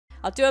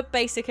I'll do a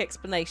basic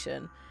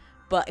explanation,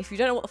 but if you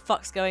don't know what the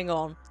fuck's going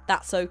on,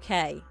 that's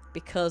okay,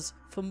 because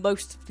for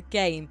most of the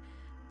game,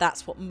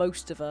 that's what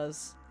most of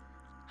us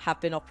have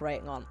been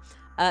operating on.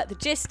 The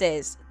gist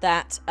is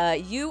that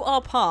you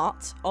are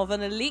part of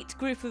an elite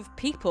group of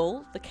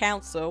people, the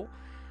council,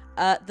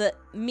 that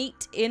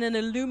meet in an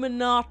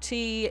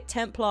Illuminati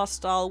Templar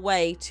style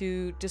way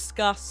to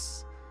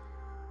discuss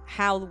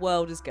how the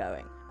world is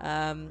going.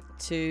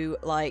 To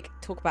like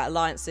talk about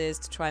alliances,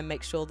 to try and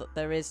make sure that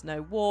there is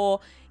no war,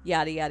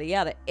 yada yada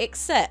yada.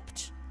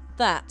 Except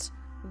that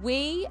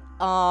we're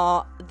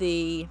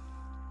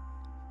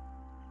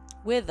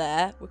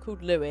there, we're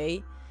called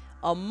Louis.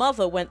 Our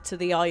mother went to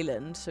the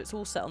island, so it's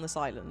all set on this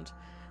island.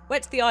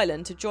 Went to the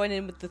island to join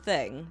in with the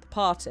thing, the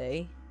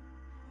party,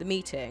 the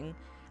meeting,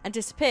 and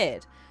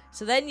disappeared.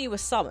 So then you were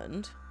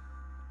summoned,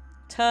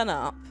 turn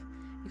up,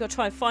 you've got to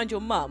try and find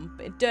your mum,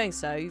 but in doing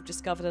so, you've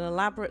discovered an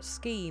elaborate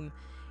scheme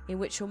in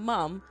which your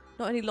mum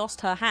not only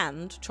lost her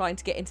hand trying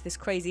to get into this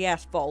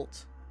crazy-ass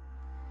vault,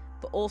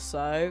 but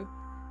also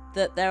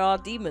that there are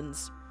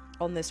demons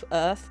on this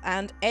earth,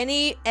 and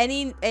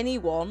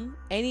anyone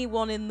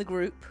in the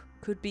group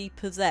could be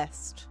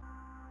possessed.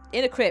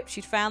 In a crypt,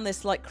 she'd found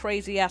this like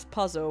crazy ass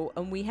puzzle,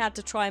 and we had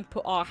to try and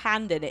put our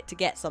hand in it to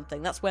get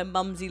something. That's where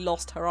Mumsy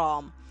lost her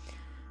arm.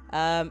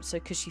 So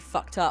because she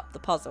fucked up the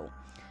puzzle.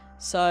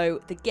 So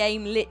the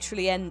game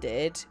literally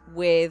ended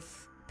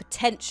with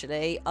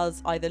potentially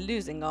us either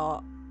losing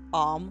our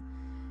arm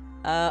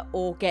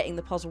or getting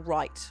the puzzle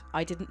right.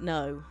 I didn't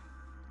know.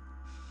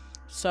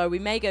 So we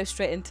may go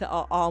straight into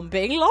our arm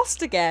being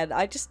lost again.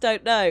 I just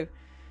don't know.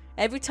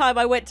 Every time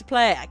I went to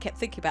play it, I kept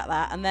thinking about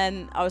that. And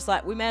then I was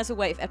like, we may as well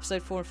wait for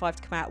episode 4 and 5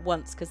 to come out at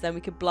once, because then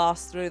we could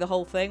blast through the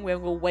whole thing. We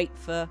haven't got to wait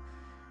for...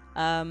 we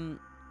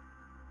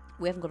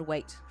haven't got to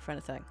wait for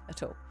anything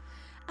at all.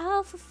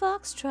 Alpha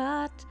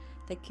Foxtrot,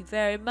 thank you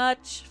very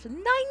much for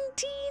 19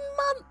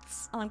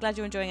 months. And I'm glad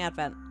you're enjoying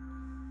Advent.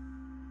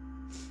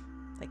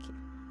 Thank you.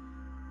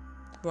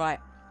 Right.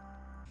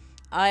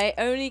 I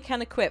only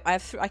can equip... I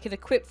can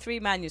equip 3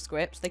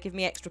 manuscripts. They give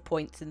me extra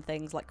points in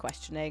things like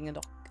questioning and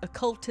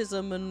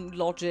occultism and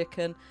logic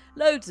and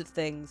loads of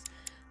things.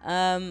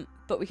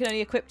 But we can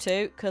only equip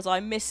 2 because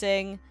I'm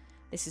missing...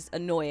 This is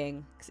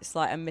annoying because it's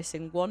like I'm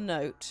missing 1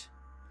 note.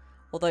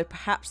 Although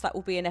perhaps that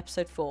will be in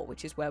episode 4,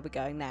 which is where we're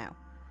going now.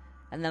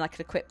 And then I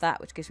can equip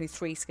that, which gives me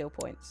 3 skill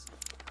points.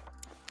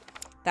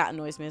 That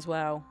annoys me as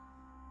well.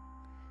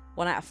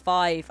 1 out of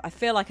 5. I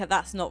feel like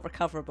that's not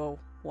recoverable.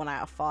 1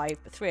 out of 5,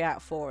 but 3 out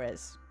of 4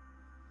 is.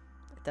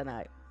 I don't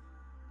know.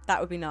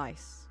 That would be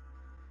nice.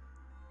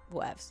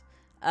 Whatevs.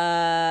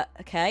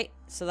 Okay,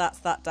 so that's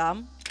that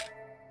done.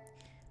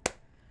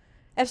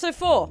 Episode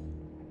 4.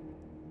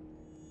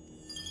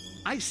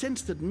 I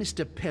sense that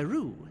Mr.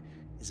 Peru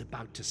is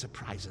about to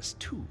surprise us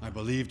too. I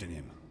believed in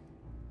him.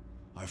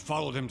 I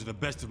followed him to the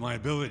best of my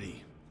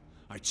ability.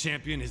 I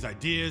championed his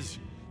ideas,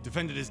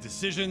 defended his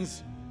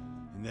decisions,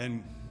 and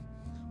then,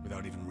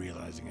 without even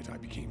realizing it, I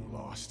became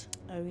lost.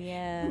 Oh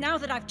yeah. Now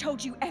that I've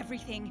told you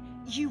everything,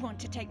 you want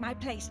to take my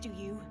place, do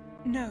you?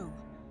 No.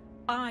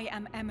 I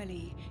am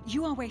Emily.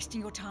 You are wasting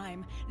your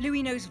time.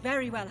 Louis knows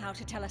very well how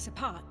to tell us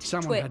apart.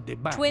 Someone had the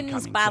band twins,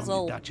 coming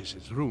Basil. from the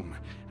Duchess's room,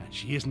 and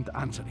she isn't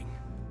answering.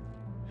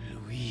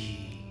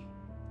 Louis,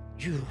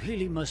 you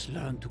really must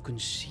learn to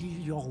conceal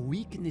your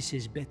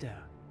weaknesses better,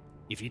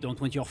 if you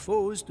don't want your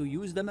foes to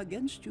use them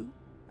against you.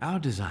 Our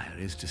desire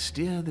is to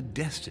steer the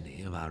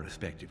destiny of our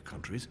respective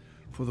countries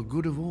for the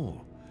good of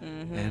all,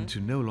 and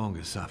to no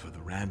longer suffer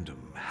the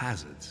random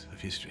hazards of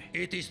history.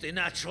 It is the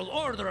natural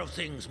order of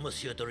things,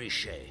 Monsieur de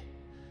Richet.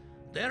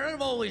 There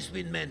have always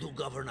been men who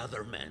govern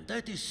other men.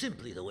 That is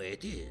simply the way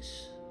it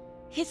is.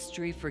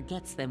 History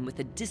forgets them with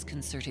a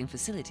disconcerting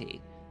facility.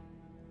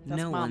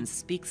 That's no Mom. one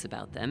speaks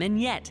about them,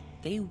 and yet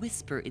they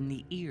whisper in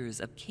the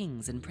ears of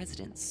kings and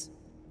presidents.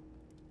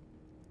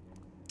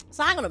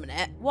 So hang on a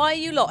minute. Why are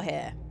you lot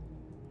here?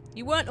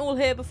 You weren't all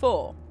here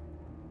before.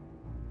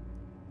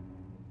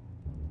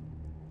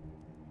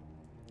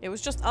 It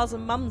was just us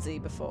and Mumsy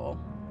before.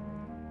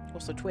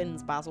 Also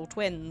twins, Basil,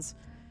 twins.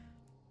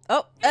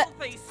 Oh,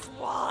 Filthy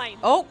swine!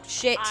 oh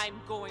shit. I'm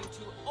going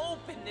to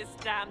open this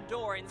damn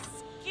door and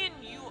skin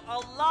you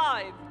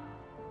alive!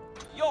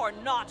 You're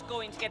not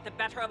going to get the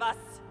better of us!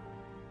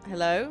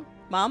 Hello?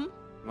 Mum?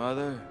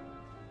 Mother?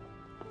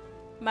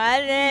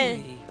 Mother?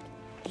 Louis,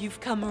 you've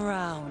come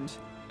around.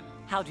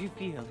 How do you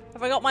feel?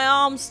 Have I got my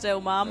arm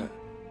still, Mum?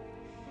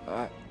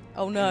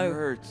 Oh It no.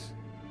 hurts.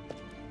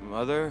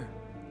 Mother?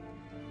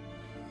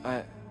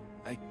 I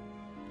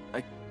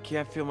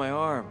can't feel my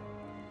arm.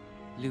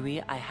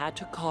 Louis, I had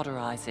to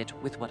cauterize it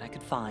with what I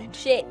could find.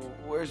 Shit.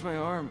 Where's my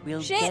arm?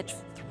 We'll Shit.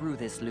 get through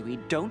this, Louis.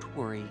 Don't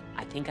worry.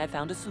 I think I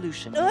found a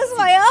solution. Where's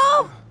my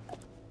arm?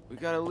 We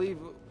gotta leave.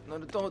 No,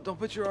 don't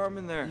put your arm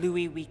in there.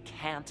 Louis, we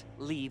can't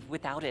leave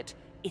without it.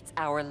 It's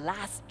our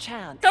last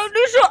chance. Don't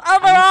lose your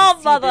other I need to arm,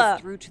 see Mother.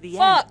 this through to the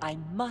Fuck. end.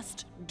 I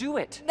must do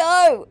it.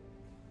 No.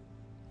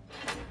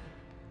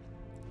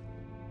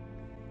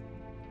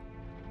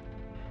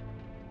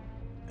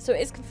 So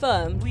it is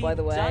confirmed, by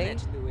the way. Done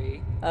it,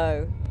 Louis.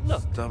 Oh,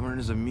 Look, Stubborn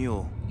as a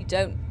mule. you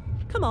don't.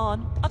 come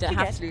on. Up Don't you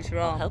have get. to lose your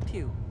I'll arm. help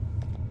you.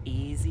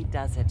 Easy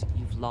does it.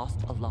 You've lost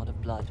a lot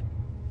of blood.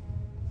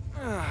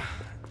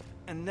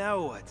 And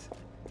now what?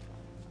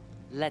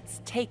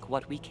 Let's take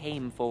what we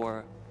came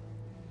for.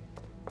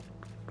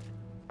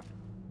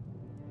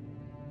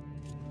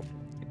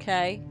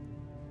 Okay.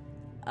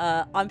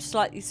 I'm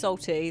slightly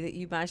salty that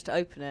you managed to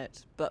open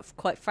it, but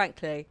quite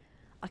frankly,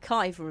 I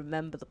can't even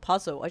remember the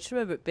puzzle. I just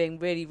remember it being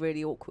really,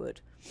 really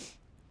awkward.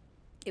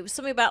 It was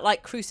something about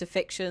like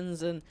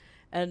crucifixions and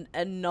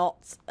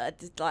not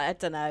like, I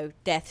don't know,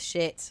 death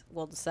shit.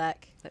 One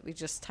sec. Let me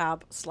just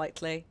tab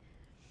slightly.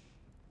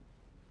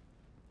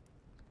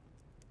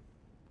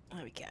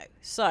 There we go.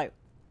 So,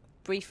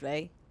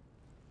 briefly,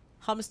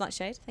 Harmless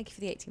Nightshade, thank you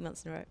for the 18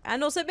 months in a row.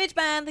 And also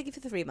Midgeman, thank you for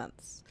the 3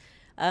 months.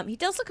 He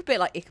does look a bit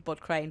like Ichabod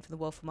Crane from The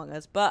Wolf Among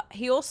Us, but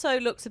he also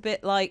looks a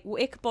bit like...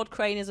 Well, Ichabod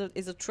Crane is a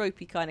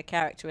tropey kind of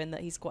character in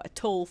that he's quite a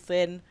tall,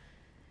 thin,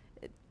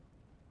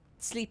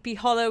 Sleepy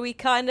Hollow-y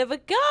kind of a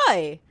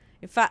guy.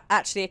 In fact,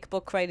 actually,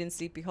 Ichabod Crane in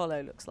Sleepy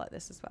Hollow looks like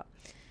this as well.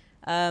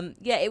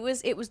 Yeah, it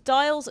was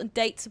dials and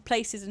dates and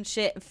places and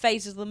shit and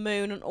phases of the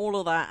moon and all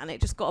of that, and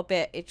it just got a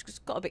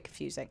bit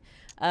confusing.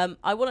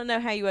 I want to know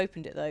how you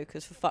opened it though,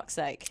 because for fuck's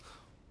sake.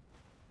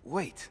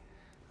 Wait.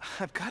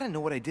 I've got to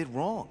know what I did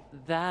wrong.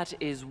 That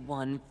is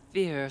one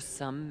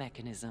fearsome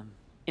mechanism.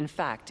 In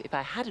fact, if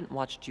I hadn't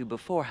watched you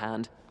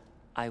beforehand,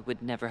 I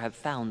would never have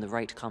found the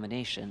right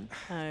combination.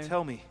 Oh.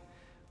 Tell me,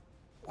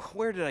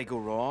 where did I go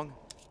wrong?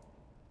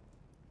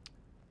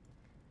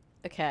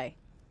 Okay.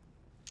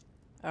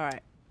 All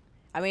right.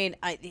 I mean,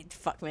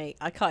 fuck me.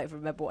 I can't even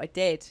remember what I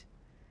did.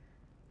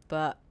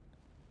 But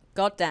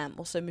goddamn.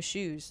 Also, my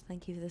shoes.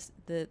 Thank you for this.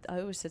 I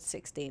always said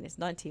 16. It's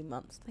 19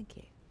 months. Thank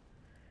you.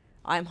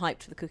 I'm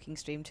hyped for the cooking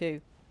stream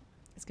too.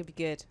 It's gonna be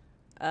good.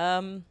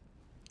 I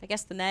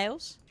guess the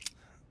nails.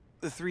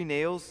 The 3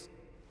 nails?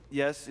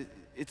 Yes,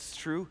 it's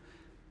true.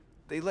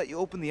 They let you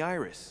open the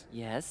iris.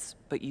 Yes,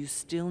 but you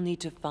still need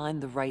to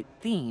find the right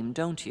theme,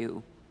 don't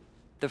you?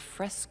 The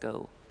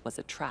fresco was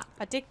a trap.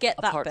 I did get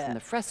that Apart bit. from the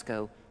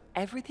fresco,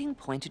 everything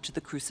pointed to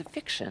the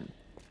crucifixion.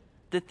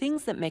 The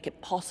things that make it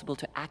possible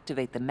to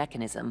activate the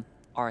mechanism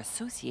are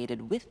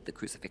associated with the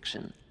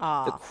crucifixion.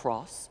 Ah. The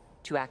cross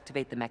to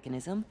activate the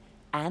mechanism,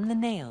 and the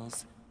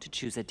nails to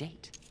choose a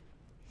date.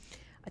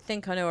 I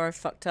think I know where I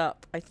fucked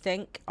up.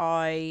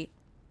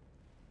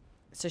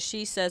 So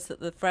she says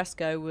that the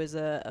fresco was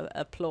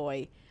a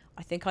ploy.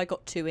 I think I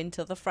got too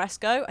into the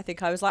fresco. I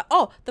think I was like,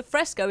 oh, the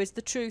fresco is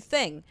the true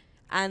thing.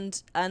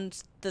 And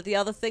the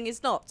other thing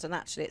is not. And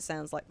actually it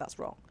sounds like that's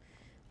wrong.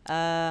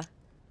 And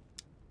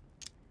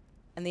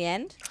the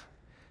end?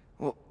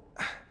 Well,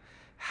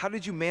 how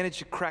did you manage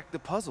to crack the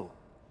puzzle?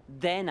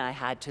 Then I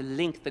had to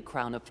link the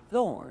crown of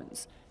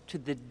thorns to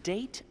the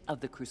date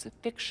of the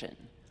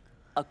crucifixion,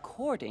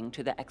 according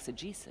to the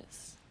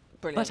exegesis.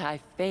 Brilliant. But I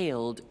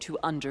failed to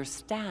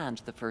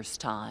understand the first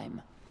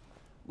time.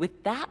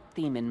 With that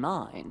theme in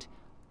mind,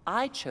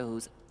 I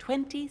chose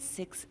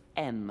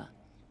 26M,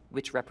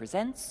 which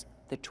represents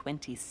the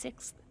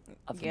 26th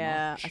of the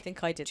March. I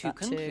think I did to that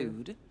too.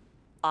 conclude,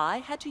 I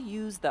had to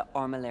use the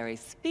armillary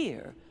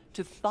sphere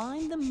to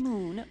find the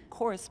moon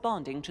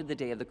corresponding to the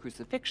day of the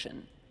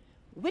crucifixion,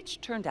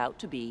 which turned out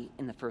to be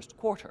in the first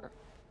quarter.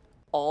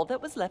 All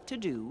that was left to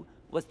do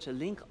was to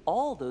link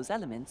all those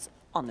elements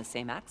on the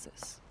same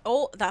axis.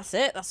 Oh, that's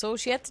it. That's all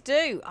she had to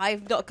do.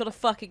 I've not got a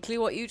fucking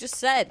clue what you just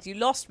said. You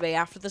lost me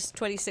after the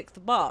 26th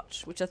of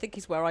March, which I think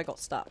is where I got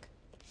stuck.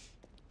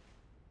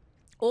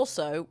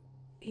 Also,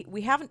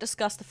 we haven't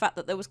discussed the fact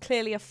that there was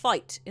clearly a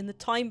fight in the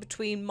time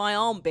between my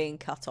arm being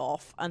cut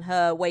off and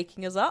her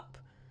waking us up.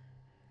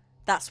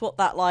 That's what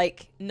that,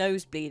 like,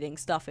 nose bleeding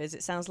stuff is.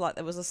 It sounds like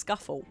there was a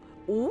scuffle.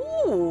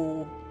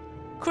 Ooh.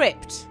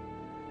 Crypt.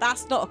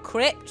 That's not a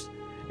crypt.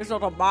 It's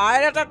not a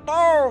mine, it's a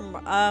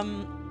tomb.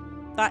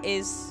 That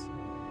is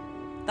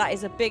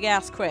a big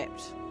ass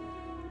crypt.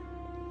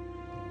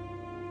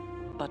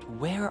 But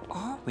where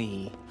are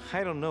we?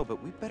 I don't know,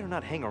 but we better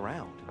not hang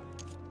around.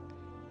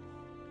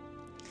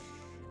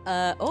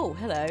 Oh,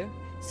 hello.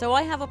 So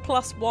I have a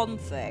 +1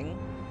 thing.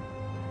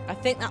 I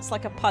think that's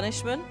like a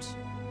punishment.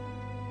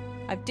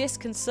 I'm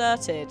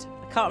disconcerted.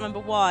 I can't remember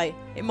why.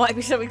 It might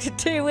be something to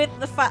do with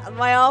the fact that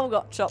my arm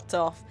got chopped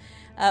off.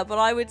 But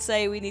I would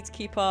say we need to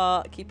keep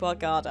our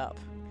guard up.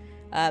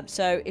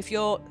 So if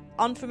you're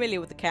unfamiliar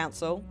with the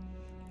council,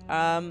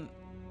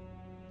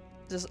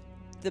 there's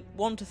the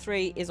 1 to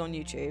 3 is on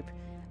YouTube.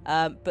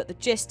 But the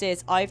gist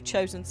is I've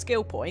chosen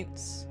skill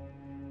points,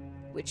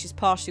 which is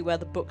partially where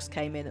the books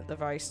came in at the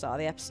very start of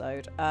the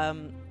episode.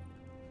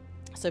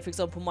 So for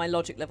example, my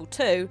logic level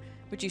 2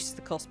 reduces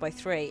the cost by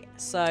 3.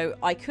 So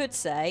I could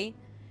say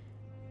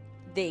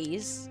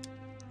these,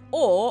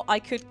 or I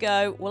could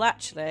go, well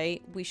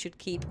actually we should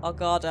keep our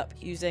guard up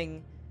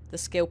using the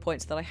skill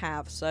points that I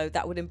have. So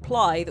that would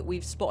imply that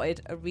we've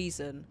spotted a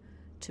reason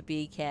to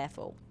be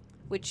careful,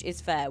 which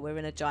is fair. We're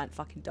in a giant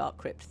fucking dark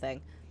crypt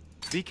thing.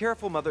 Be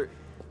careful, Mother.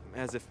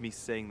 As if me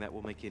saying that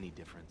will make any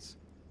difference.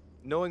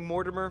 Knowing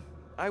Mortimer,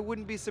 I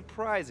wouldn't be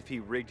surprised if he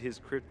rigged his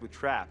crypt with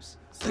traps.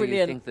 So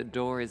Brilliant. you think the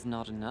door is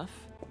not enough?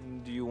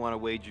 Do you want to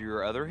wager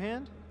your other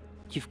hand?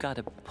 You've got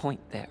a point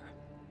there.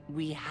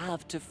 We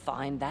have to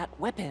find that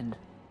weapon.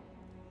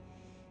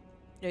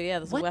 Oh yeah,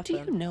 there's a What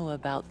weapon. do you know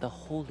about the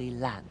Holy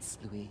Lance,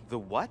 Louis? The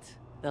what?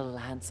 The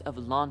Lance of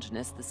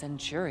Longinus the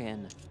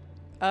Centurion.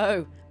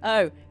 Oh,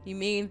 you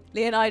mean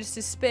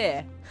Leonidas'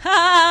 spear?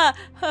 Ha!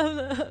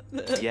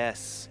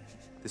 Yes.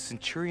 The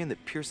centurion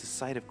that pierced the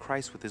side of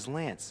Christ with his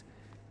lance.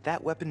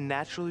 That weapon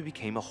naturally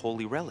became a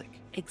holy relic.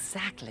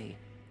 Exactly.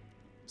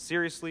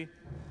 Seriously?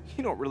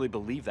 You don't really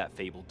believe that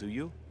fable, do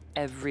you?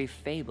 Every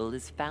fable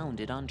is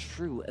founded on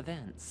true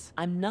events.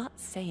 I'm not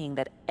saying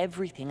that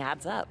everything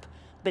adds up,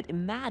 but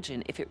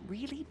imagine if it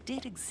really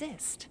did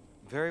exist.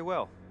 Very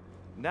well.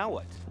 Now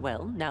what?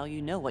 Well, now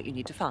you know what you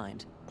need to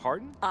find.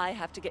 Pardon? I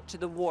have to get to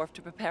the wharf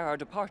to prepare our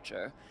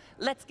departure.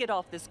 Let's get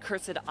off this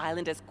cursed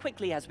island as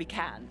quickly as we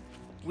can.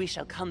 We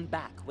shall come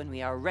back when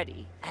we are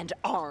ready and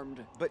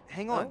armed. But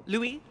hang on.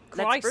 Louis,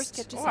 Christ. let's first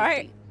get to All safety.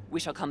 right. We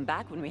shall come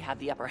back when we have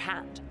the upper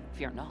hand.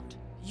 Fear not.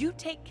 You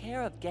take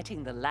care of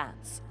getting the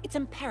lance. It's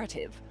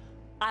imperative.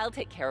 I'll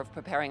take care of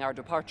preparing our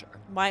departure.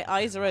 My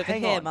eyes are over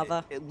Hang here, on.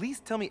 mother. At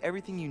least tell me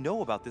everything you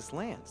know about this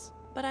lance.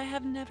 But I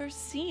have never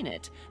seen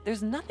it.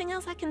 There's nothing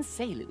else I can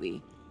say,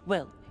 Louis.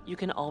 Well, you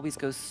can always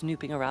go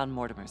snooping around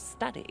Mortimer's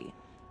study.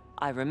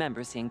 I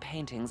remember seeing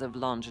paintings of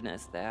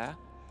Longinus there.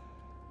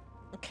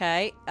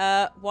 Okay,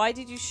 why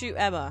did you shoot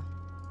Emma?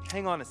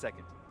 Hang on a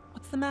second.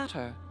 What's the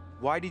matter?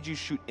 Why did you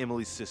shoot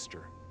Emily's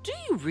sister? Do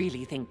you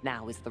really think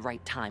now is the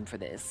right time for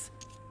this?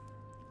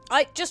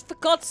 Just for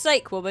God's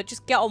sake, woman,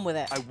 just get on with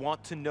it. I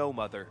want to know,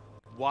 Mother.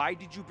 Why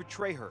did you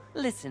betray her?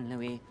 Listen,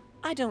 Louis,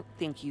 I don't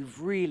think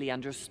you've really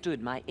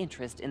understood my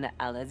interest in the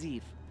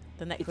Al-Azif.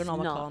 The It's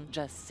Necronomicon. not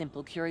just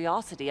simple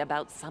curiosity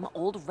about some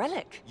old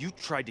relic. You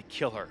tried to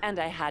kill her. And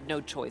I had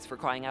no choice, for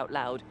crying out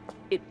loud.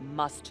 It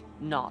must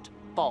not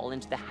fall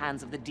into the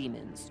hands of the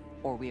demons,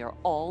 or we are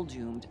all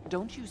doomed.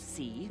 Don't you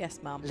see? Yes,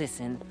 Mum.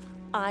 Listen,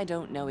 I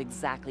don't know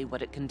exactly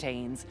what it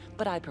contains,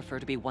 but I prefer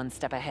to be one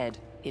step ahead.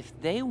 If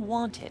they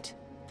want it,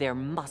 there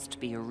must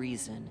be a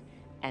reason.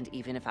 And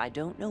even if I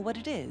don't know what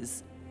it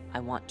is, I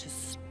want to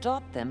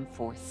stop them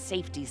for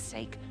safety's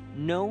sake,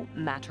 no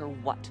matter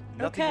what.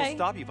 Nothing Okay. will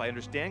stop you if I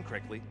understand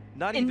correctly.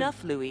 Not even...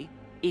 Enough, Louis.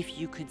 If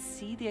you could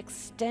see the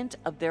extent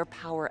of their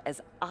power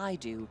as I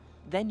do,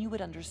 then you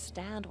would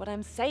understand what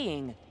I'm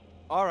saying.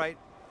 All right.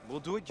 We'll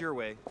do it your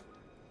way.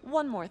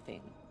 One more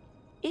thing.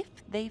 If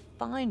they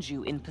find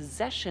you in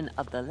possession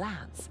of the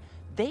lance,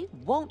 they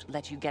won't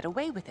let you get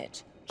away with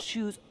it.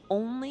 Choose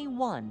only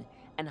one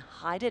and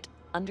hide it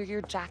under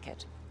your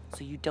jacket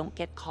so you don't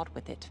get caught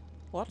with it.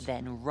 What?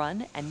 Then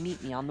run and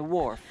meet me on the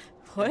wharf.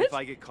 What? And if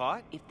I get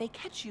caught? If they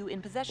catch you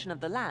in possession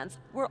of the lance,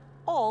 we're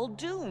all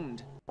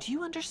doomed. Do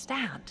you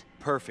understand?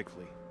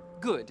 Perfectly.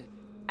 Good.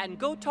 And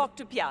go talk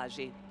to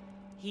Piaggi.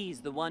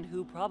 He's the one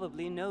who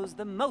probably knows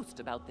the most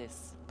about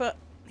this. But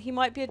he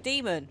might be a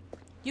demon.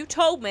 You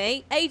told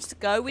me ages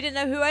ago we didn't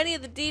know who any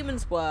of the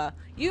demons were.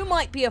 You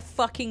might be a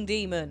fucking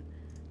demon.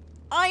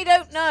 I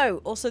don't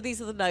know. Also,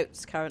 these are the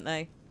notes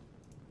currently.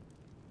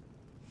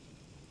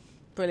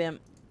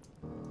 Brilliant.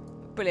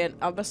 Brilliant.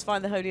 I must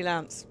find the Holy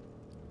Lance.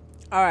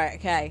 Alright,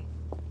 okay.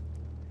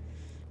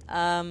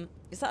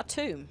 Is that a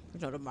tomb?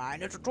 It's not a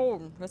mine, it's a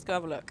tomb. Let's go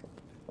have a look.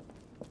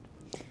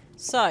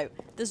 So,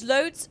 there's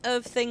loads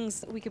of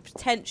things we could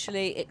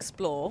potentially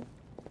explore.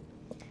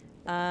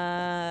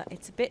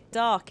 It's a bit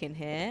dark in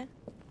here.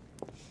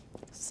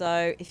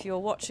 So, if you're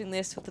watching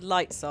this with the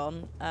lights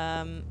on,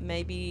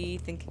 maybe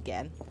think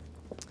again.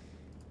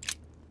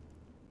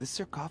 This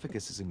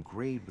sarcophagus is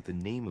engraved with the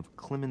name of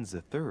Clemens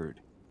III.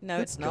 No,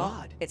 Good it's not.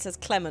 God. It says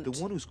Clement.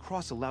 The one whose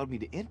cross allowed me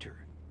to enter.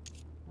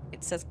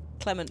 It says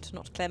Clement,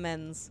 not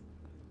Clemens.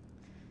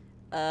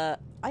 I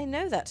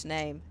know that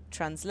name.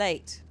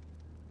 Translate.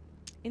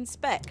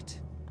 Inspect.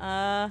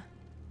 That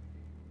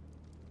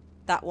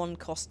one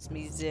costs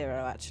me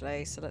 0,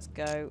 actually. So let's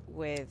go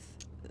with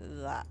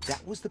that.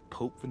 That was the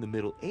Pope from the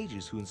Middle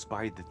Ages who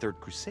inspired the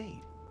Third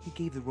Crusade. He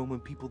gave the Roman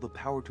people the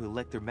power to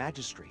elect their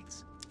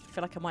magistrates. I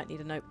feel like I might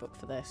need a notebook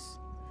for this.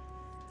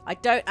 I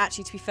don't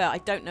actually, to be fair, I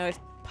don't know if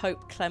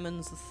Pope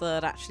Clemens III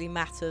actually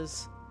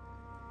matters.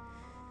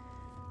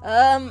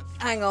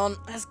 Hang on.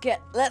 Let's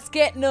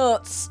get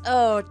nuts.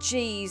 Oh,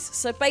 jeez.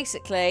 So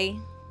basically...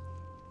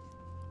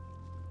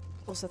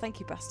 Also, thank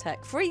you,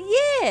 Bastec, for a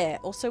year!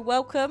 Also,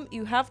 welcome.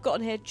 You have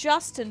gotten here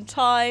just in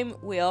time.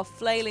 We are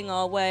flailing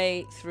our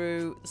way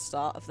through the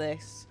start of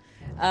this.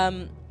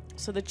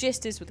 So the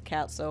gist is with the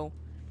council,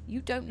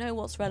 you don't know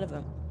what's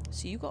relevant.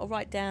 So you've got to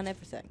write down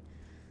everything.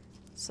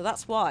 So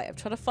that's why I'm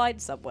trying to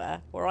find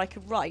somewhere where I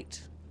can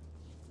write.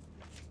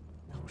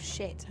 Oh,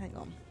 shit. Hang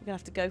on. We're going to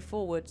have to go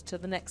forward to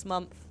the next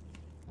month.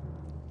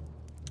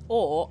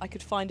 Or I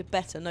could find a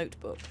better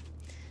notebook.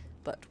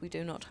 But we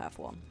do not have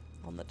one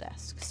on the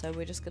desk, so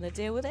we're just going to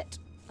deal with it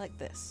like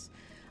this.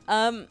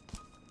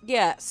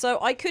 Yeah, so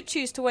I could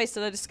choose to waste a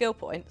load of skill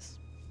points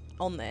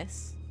on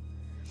this,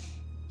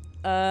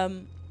 but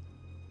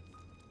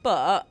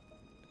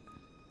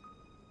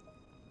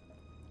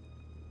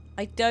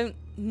I don't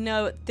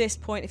know at this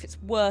point if it's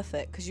worth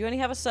it, because you only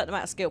have a certain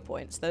amount of skill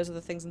points. Those are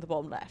the things in the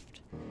bottom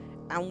left.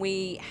 And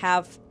we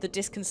have the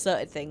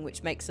disconcerted thing,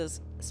 which makes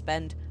us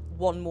spend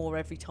one more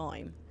every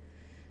time.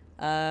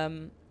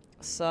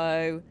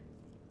 So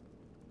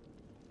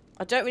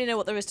I don't really know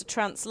what there is to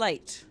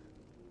translate,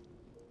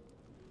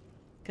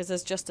 because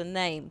there's just a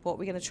name. What are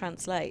we going to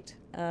translate?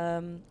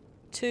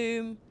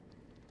 Tomb,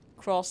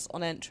 cross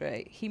on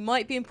entry. He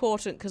might be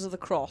important because of the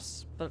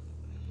cross, but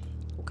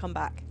we'll come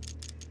back.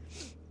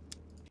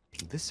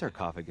 This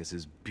sarcophagus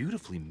is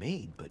beautifully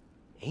made, but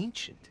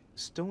ancient.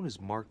 Stone is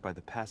marked by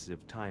the passage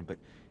of time, but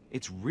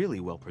it's really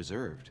well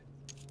preserved.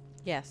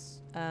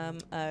 Yes.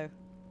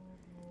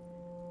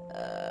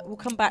 We'll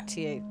come back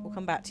to you. We'll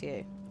come back to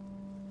you.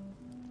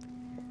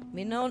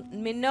 Me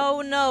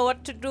no know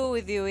what to do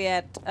with you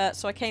yet.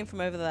 So I came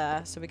from over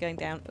there. So we're going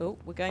down. Oh,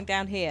 we're going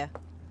down here.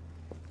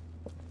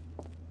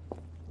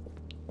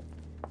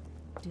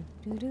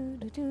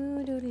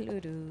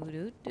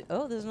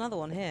 Oh, there's another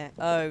one here.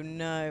 Oh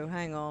no,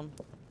 hang on.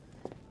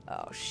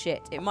 Oh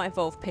shit, it might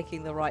involve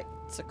picking the right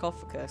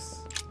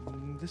sarcophagus.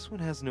 This one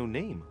has no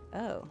name.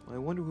 Oh. I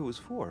wonder who it was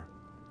for.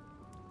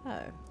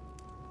 Oh.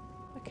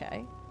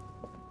 Okay.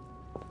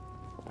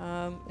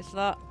 Is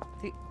that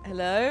the...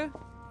 Hello?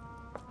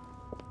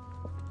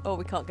 Oh,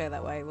 we can't go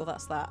that way. Well,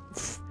 that's that.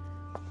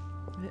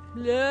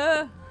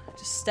 Hello?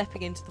 Just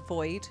stepping into the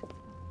void.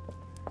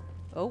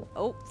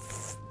 Oh,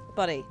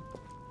 buddy.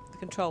 The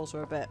controls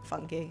were a bit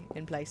funky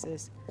in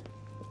places.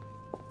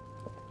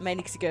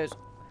 Mainly because he goes,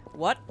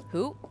 what?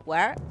 Who?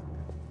 Where?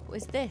 What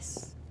is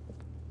this?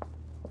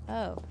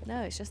 Oh,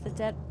 no, it's just the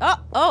dead...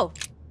 Oh!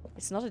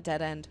 It's not a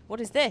dead end. What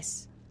is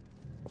this?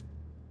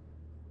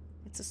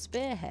 It's a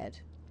spearhead.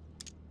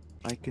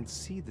 I can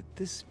see that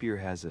this spear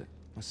has a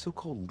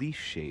so-called leaf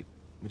shape.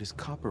 It is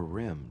copper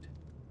rimmed.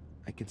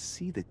 I can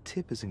see the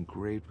tip is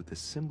engraved with the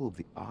symbol of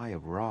the Eye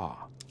of Ra.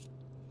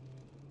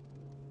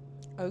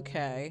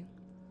 Okay.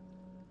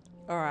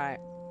 Alright.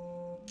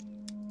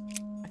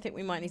 I think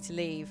we might need to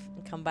leave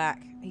and come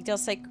back. He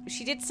does say...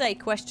 She did say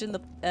question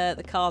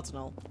the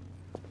cardinal.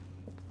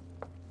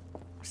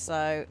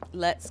 So,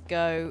 let's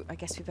go... I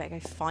guess we better go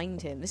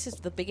find him. This is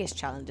the biggest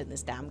challenge in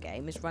this damn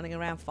game, is running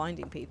around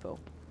finding people.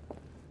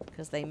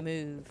 Because they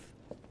move.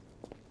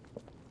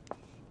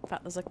 In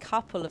fact, there's a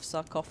couple of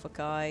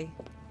sarcophagi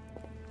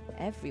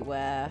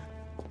everywhere.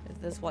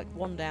 There's like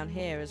one down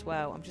here as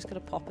well. I'm just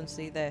going to pop and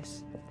see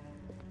this.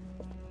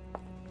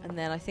 And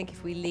then I think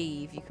if we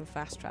leave, you can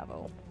fast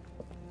travel.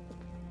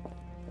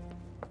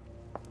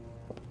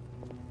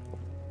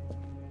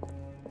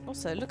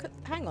 Also, look at...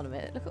 Hang on a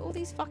minute. Look at all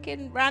these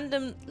fucking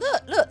random...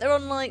 Look! They're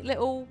on like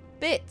little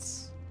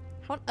bits.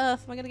 How on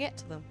earth am I going to get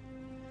to them?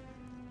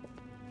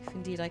 If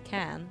indeed I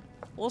can.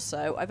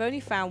 Also, I've only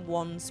found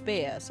one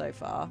spear so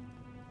far.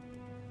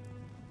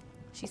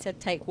 She said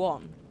take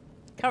one.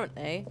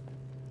 Currently...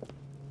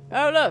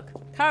 Oh, look!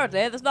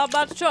 Currently, there's not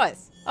much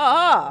choice.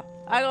 Aha!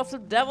 I got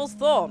some Devil's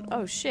Thorn.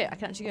 Oh, shit. I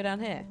can actually go down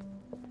here.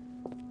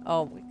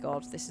 Oh, my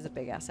God. This is a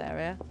big-ass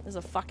area. There's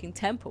a fucking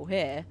temple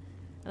here.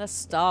 And a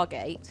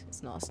Stargate.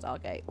 It's not a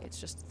Stargate.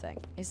 It's just a thing.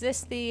 Is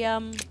this the,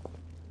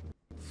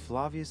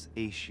 Flavius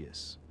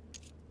Aetius.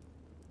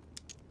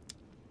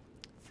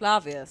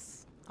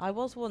 Flavius. I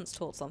was once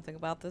taught something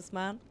about this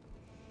man.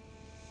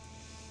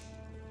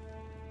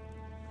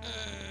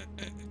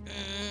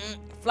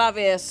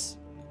 Flavius.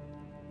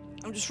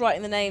 I'm just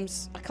writing the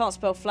names. I can't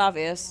spell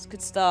Flavius.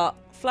 Could start.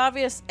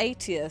 Flavius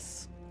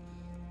Aetius.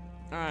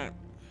 Alright.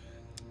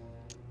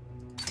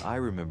 I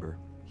remember.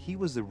 He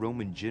was the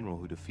Roman general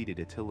who defeated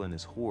Attila and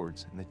his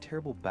hordes in the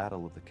terrible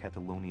battle of the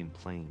Catalonian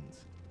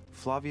plains.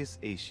 Flavius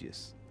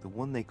Aetius, the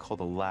one they call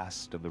the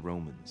last of the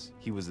Romans.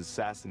 He was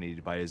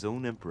assassinated by his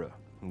own emperor,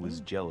 who was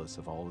jealous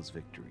of all his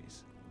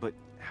victories. But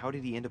how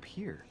did he end up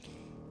here?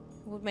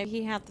 Well, maybe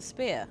he had the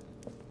spear.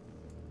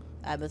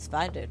 I must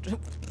find it.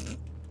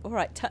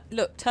 Alright,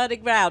 look,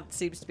 turning round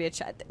seems to be a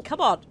chat.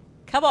 Come on,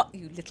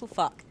 you little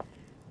fuck.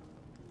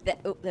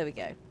 There we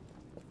go.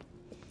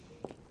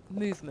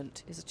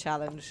 Movement is a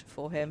challenge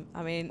for him.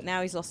 I mean,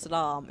 now he's lost an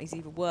arm. He's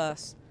even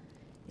worse.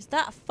 Is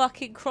that a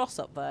fucking cross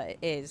up there? It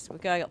is. We're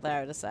going up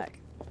there in a sec.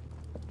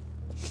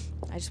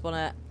 I just want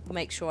to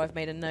make sure I've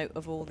made a note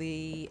of all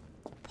the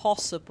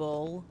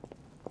possible...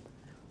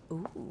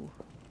 Ooh.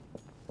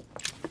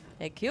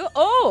 Thank you.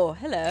 Oh,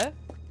 hello.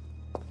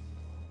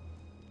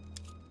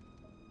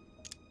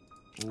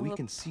 Well, we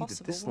can see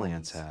that this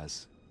lance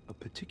has a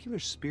particular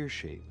spear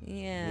shape.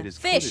 Yeah. It is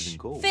Fish! coated in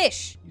gold.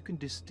 Fish! You can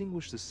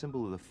distinguish the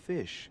symbol of the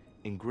fish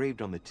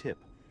engraved on the tip,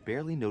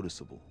 barely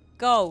noticeable.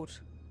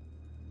 Gold.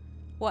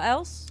 What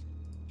else?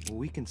 Well,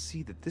 we can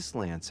see that this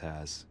lance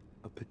has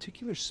a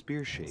particular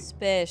spear shape.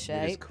 Spear It is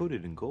shape.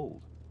 coated in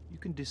gold. You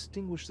can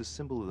distinguish the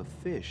symbol of the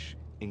fish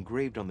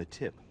engraved on the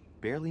tip,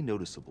 barely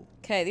noticeable.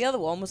 Okay, the other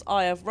one was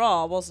Eye of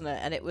Ra, wasn't it?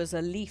 And it was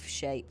a leaf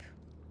shape.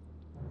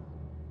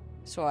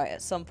 It's alright,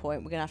 at some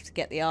point we're going to have to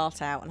get the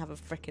art out and have a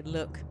frickin'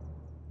 look.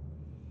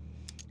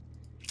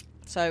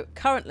 So,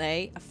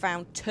 currently, I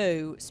found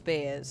 2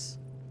 spears.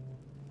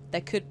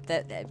 There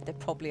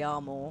probably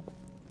are more.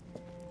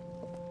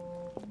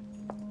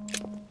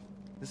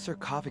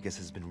 sarcophagus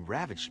has been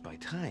ravaged by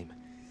time.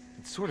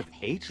 It's sort of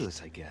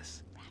ageless, I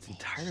guess. It's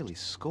entirely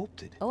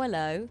sculpted. Oh,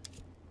 hello.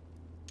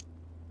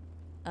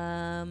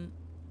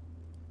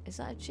 Is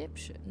that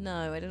Egyptian?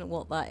 No, I don't know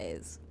what that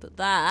is. But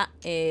that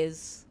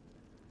is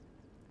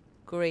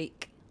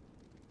Greek.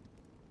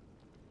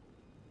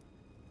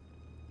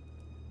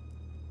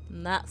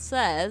 And that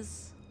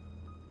says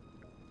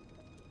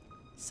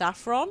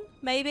saffron,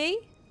 maybe?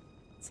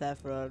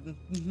 Saffron.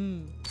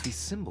 These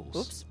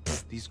symbols,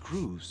 Oops. these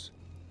grooves,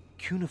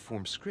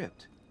 cuneiform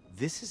script.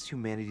 This is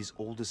humanity's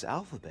oldest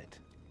alphabet,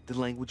 the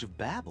language of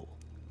Babel.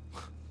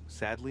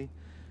 Sadly,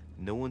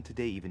 no one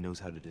today even knows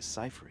how to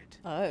decipher it.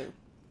 Oh.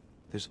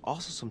 There's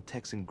also some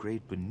text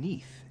engraved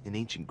beneath in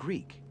ancient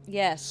Greek.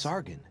 Yes.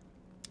 Sargon.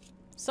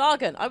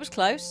 Sargon. I was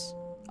close.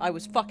 I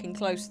was fucking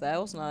close there,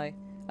 wasn't I?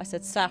 I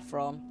said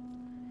saffron.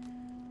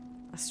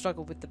 I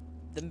struggled with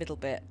the middle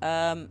bit.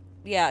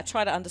 Yeah, I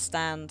try to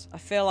understand. I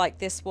feel like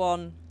this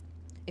one,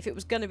 if it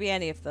was going to be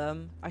any of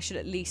them, I should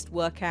at least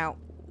work out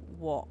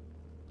what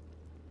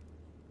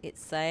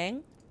it's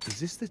saying.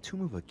 Is this the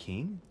tomb of a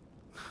king?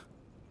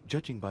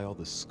 Judging by all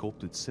the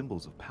sculpted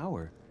symbols of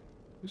power,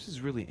 this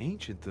is really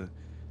ancient. The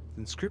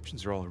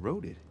inscriptions are all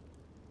eroded.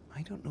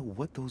 I don't know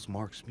what those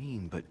marks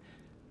mean, but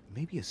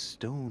maybe a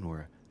stone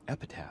or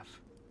epitaph.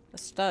 A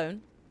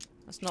stone?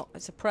 That's not...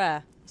 It's a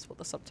prayer. That's what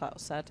the subtitle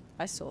said.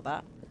 I saw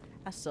that.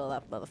 I saw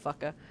that,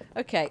 motherfucker.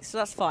 Okay, so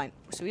that's fine.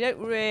 So we don't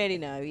really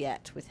know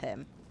yet with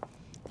him.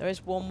 There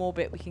is one more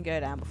bit we can go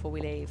down before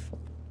we leave.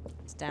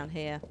 It's down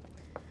here.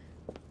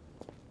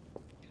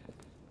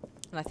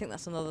 And I think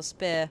that's another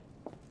spear.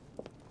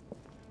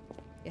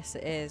 Yes,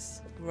 it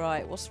is.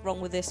 Right, what's wrong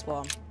with this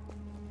one?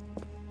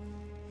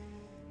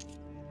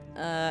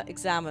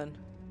 Examine.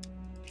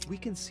 We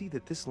can see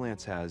that this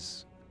lance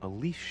has a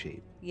leaf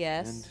shape.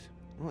 Yes. And,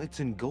 well, it's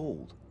in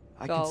gold.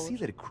 I can see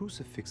that a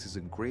crucifix is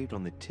engraved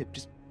on the tip,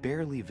 just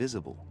barely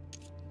visible.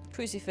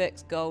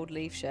 Crucifix, gold,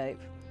 leaf shape.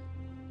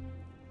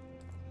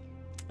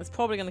 It's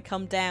probably going to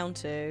come down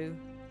to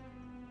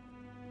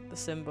the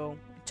symbol.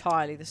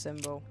 Entirely the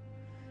symbol.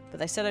 But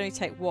they said only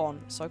take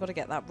one, so I've got to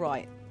get that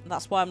right. And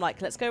that's why I'm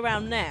like, let's go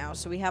around now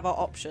so we have our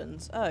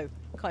options. Oh,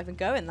 can't even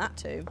go in that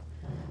tomb.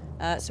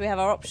 So we have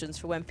our options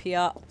for when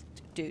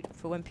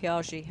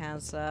Piaget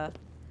has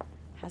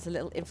a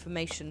little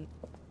information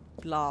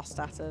blast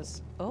at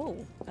us. Oh,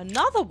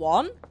 another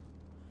one?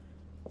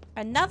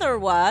 Another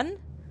one?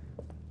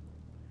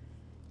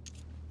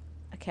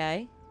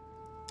 Okay.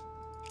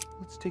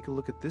 Let's take a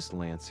look at this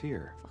lance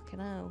here. Fucking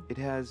hell. It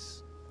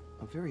has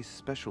a very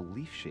special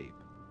leaf shape.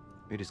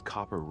 It is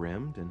copper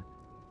rimmed, and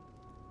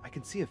I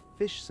can see a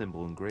fish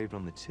symbol engraved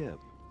on the tip.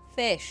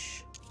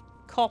 Fish.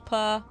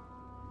 Copper.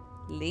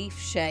 Leaf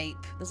shape.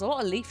 There's a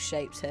lot of leaf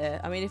shapes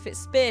here. I mean, if it's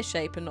spear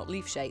shape and not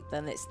leaf shape,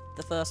 then it's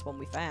the first one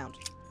we found.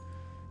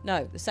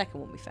 No, the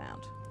second one we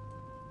found.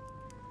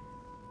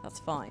 That's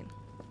fine.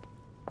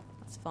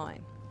 That's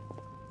fine.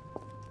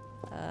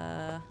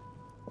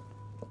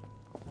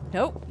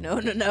 Nope.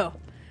 No.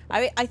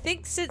 I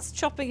think since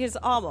chopping his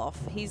arm off,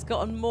 he's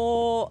gotten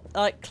more,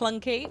 like,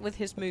 clunky with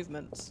his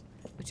movements.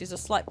 Which is a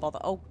slight bother.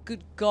 Oh,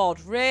 good God.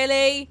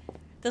 Really?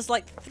 There's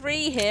like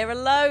 3 here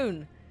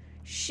alone.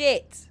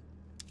 Shit.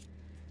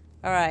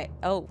 Alright.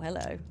 Oh,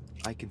 hello.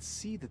 I can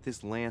see that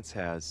this lance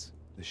has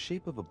the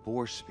shape of a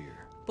boar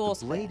spear. Boar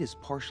the blade is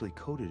partially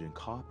coated in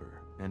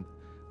copper, and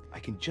I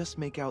can just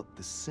make out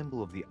the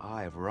symbol of the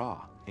Eye of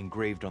Ra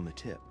engraved on the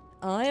tip.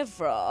 Eye of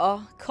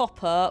Ra,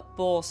 copper,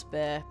 boar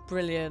spear.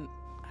 Brilliant.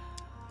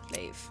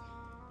 Leave.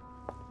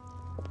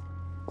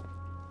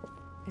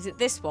 Is it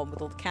this one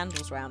with all the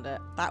candles around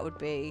it? That would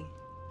be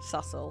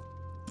subtle.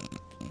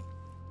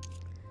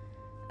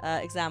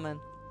 Examine.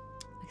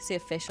 I can see a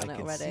fish on it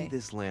already. I can see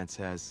this lance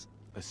has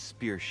a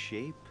spear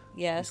shape.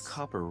 Yes. It's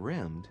copper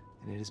rimmed,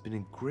 and it has been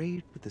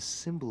engraved with the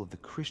symbol of the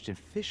Christian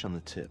fish on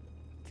the tip.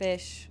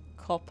 Fish,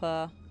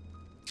 copper.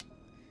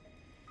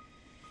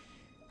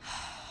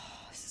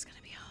 This is going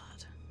to be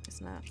hard,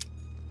 isn't it?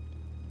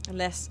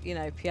 Unless, you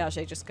know,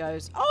 Piaget just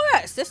goes, oh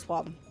yeah, it's this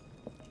one.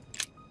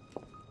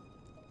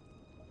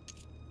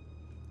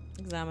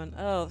 Examine.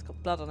 Oh, it's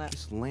got blood on it.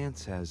 This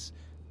lance has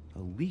a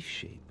leaf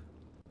shape.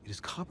 It is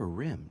copper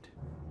rimmed.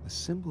 The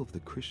symbol of the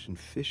Christian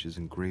fish is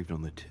engraved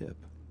on the tip.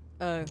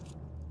 Oh.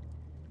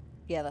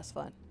 Yeah, that's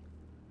fine.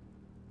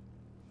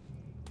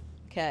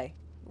 Okay.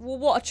 Well,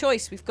 what a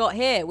choice we've got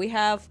here. We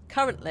have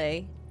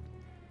currently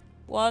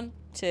 1,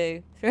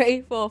 2,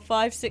 3, 4,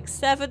 5, 6,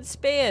 7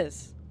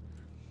 spears.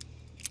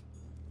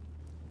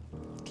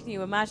 Can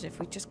you imagine if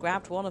we just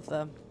grabbed one of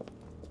them?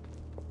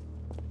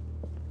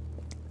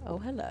 Oh,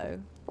 hello.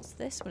 What's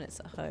this when it's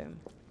at home?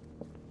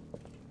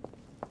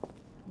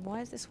 Why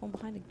is this one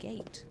behind a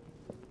gate?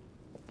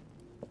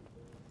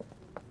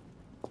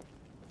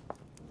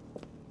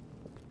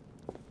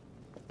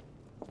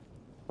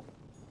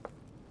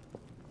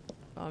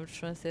 Oh, I'm just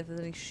trying to see if there's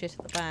any shit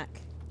at the back.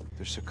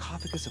 The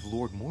sarcophagus of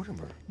Lord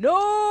Mortimer.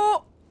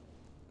 No!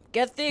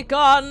 Get the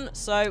gun!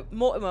 So,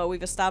 Mortimer,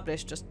 we've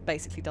established, just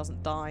basically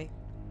doesn't die.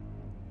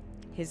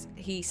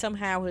 He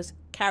somehow has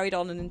carried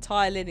on an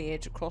entire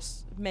lineage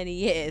across many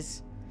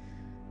years.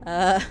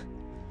 That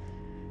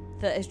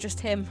is just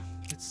him.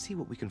 Let's see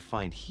what we can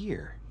find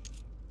here.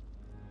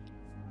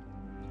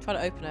 Try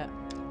to open it.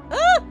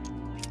 Ah!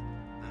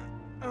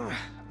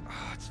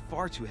 It's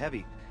far too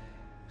heavy.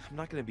 I'm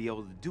not going to be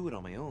able to do it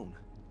on my own.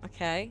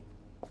 Okay.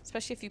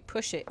 Especially if you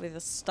push it with a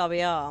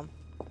stubby arm.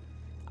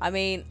 I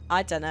mean,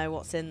 I don't know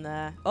what's in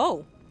there.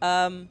 Oh,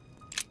 The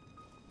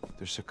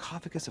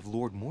sarcophagus of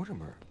Lord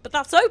Mortimer. but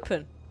that's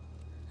open.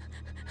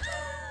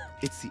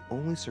 It's the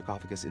only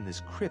sarcophagus in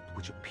this crypt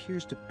which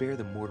appears to bear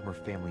the Mortimer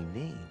family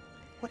name.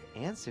 What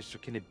ancestor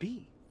can it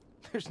be?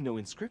 There's no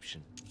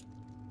inscription.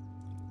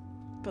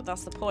 But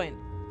that's the point.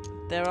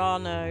 There are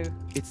no...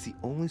 It's the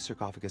only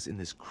sarcophagus in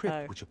this crypt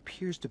Oh. which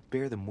appears to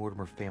bear the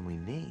Mortimer family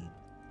name.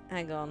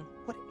 Hang on.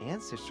 What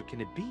ancestor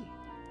can it be?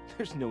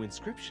 There's no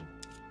inscription.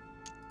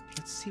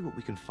 Let's see what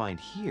we can find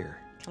here.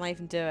 Can I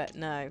even do it?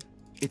 No.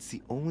 It's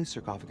the only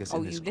sarcophagus Oh,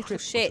 in this you little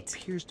crypt shit.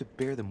 which appears to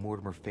bear the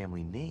Mortimer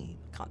family name.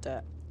 Can't do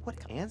it. What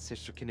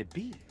ancestor can it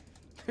be?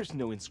 There's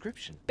no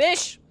inscription.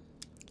 Bish!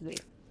 Leave.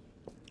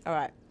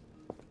 Alright.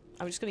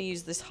 I'm just going to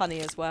use this honey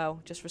as well.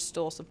 Just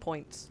restore some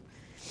points.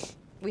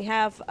 We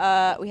have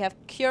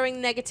curing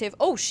negative...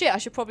 Oh, shit! I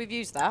should probably have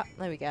used that.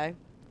 There we go.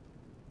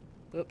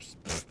 Whoops.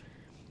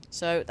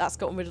 So, that's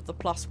gotten rid of the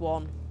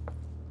 +1.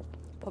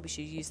 Probably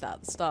should use that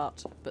at the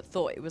start. But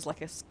thought it was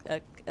like a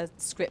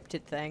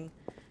scripted thing.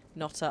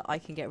 Not a I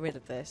can get rid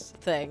of this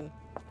thing.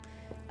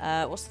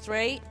 What's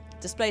 3?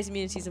 Displays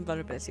immunities and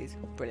vulnerabilities.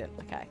 Brilliant.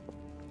 Okay.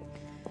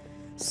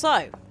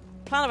 So,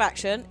 plan of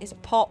action is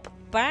pop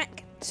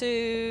back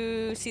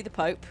to see the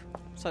Pope.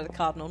 Sorry, the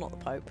Cardinal, not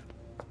the Pope.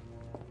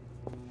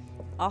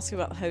 Ask him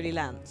about the Holy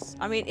Lance.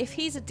 I mean, if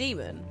he's a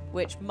demon,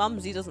 which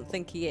Mumsy doesn't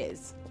think he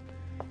is,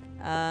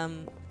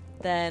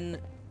 then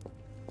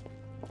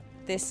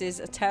this is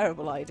a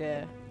terrible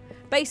idea.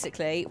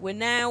 Basically, we're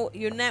now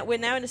in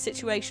a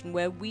situation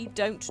where we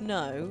don't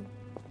know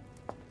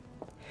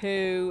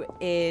who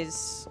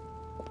is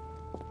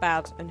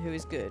bad and who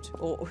is good,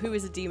 or who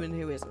is a demon and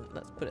who isn't.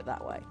 Let's put it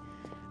that way.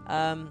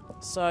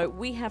 So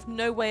we have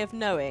no way of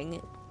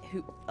knowing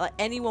who, like,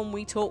 anyone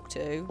we talk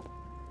to,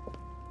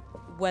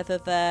 whether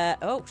they're...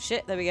 Oh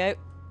shit! There we go.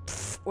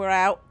 Pfft, we're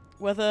out.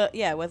 Whether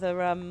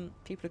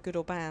people are good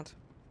or bad.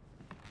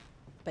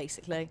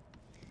 Basically,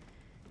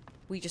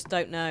 we just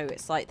don't know.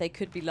 It's like they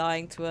could be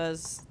lying to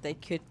us. They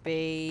could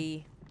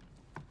be...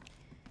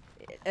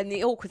 And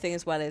the awkward thing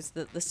as well is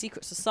that the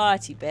secret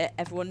society bit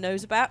everyone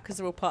knows about because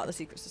they're all part of the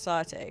secret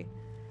society.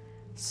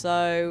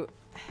 So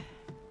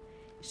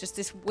it's just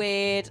this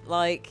weird,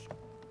 like,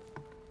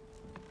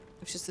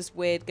 it's just this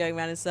weird going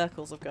around in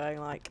circles of going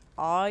like,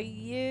 are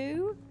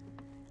you?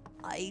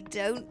 I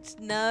don't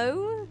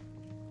know.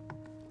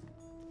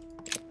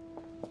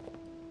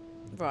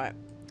 Right,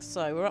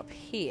 so we're up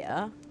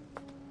here.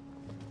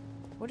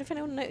 What if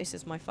anyone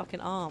notices my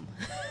fucking arm?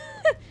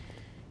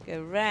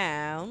 Go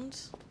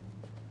round.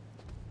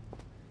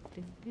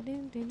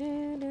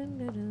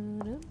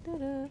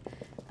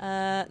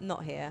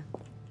 Not here.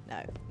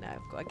 No.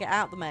 Gotta get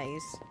out the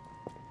maze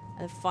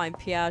and find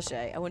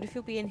Piaget. I wonder if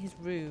he'll be in his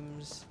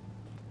rooms.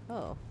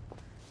 Oh,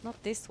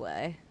 not this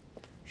way.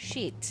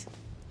 Shit.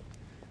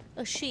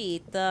 Oh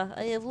shit,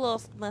 I have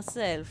lost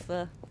myself.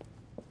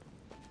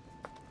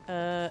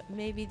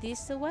 Maybe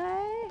this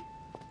way?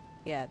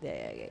 Yeah.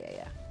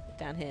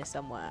 Down here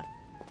somewhere.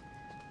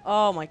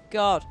 Oh my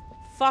god.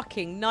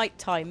 Fucking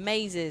nighttime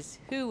mazes.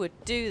 Who would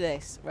do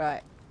this?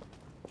 Right.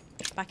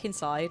 Back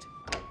inside.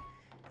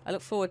 I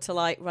look forward to,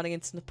 like, running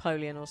into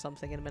Napoleon or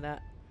something in a minute.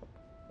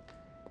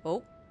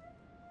 Oh.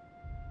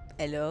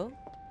 Hello?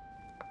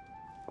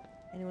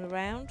 Anyone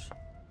around?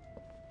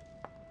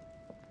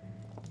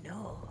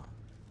 No.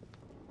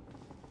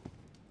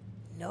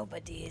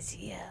 Nobody is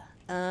here.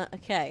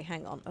 Okay,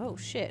 hang on. Oh,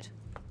 shit.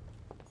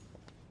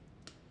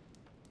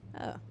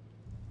 Oh.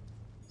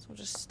 Someone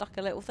just stuck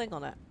a little thing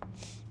on it.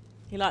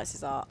 He likes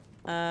his art.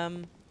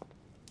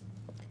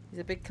 He's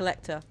a big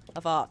collector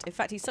of art. In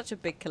fact, he's such a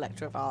big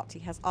collector of art. He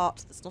has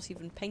art that's not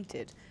even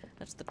painted.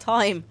 That's the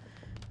time.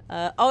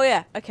 Oh,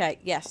 yeah. Okay.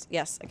 Yes.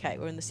 Okay,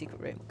 we're in the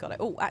secret room. Got it.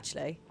 Oh,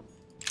 actually.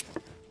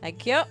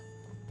 Thank you.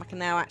 I can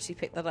now actually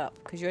pick that up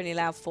because you're only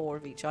allowed 4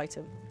 of each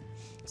item.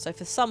 So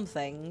for some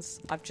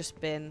things, I've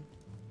just been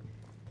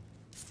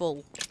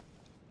full.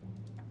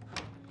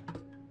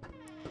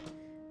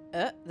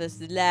 There's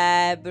the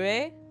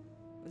library.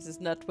 This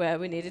is not where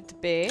we needed to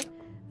be.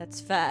 That's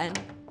fine.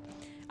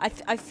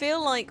 I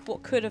feel like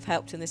what could have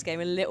helped in this game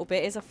a little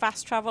bit is a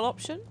fast travel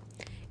option.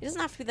 It doesn't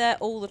have to be there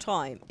all the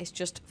time. It's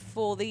just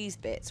for these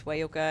bits where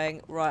you're going,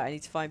 right, I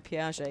need to find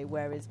Piaget.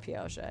 Where is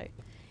Piaget?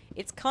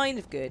 It's kind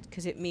of good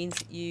because it means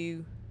that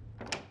you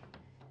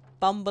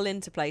bumble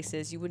into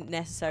places you wouldn't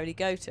necessarily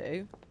go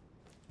to.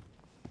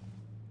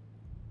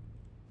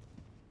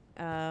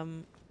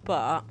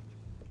 But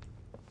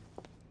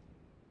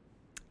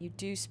you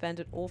do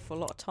spend an awful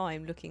lot of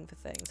time looking for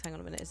things. Hang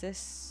on a minute.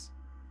 Is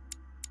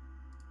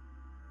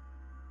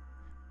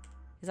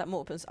that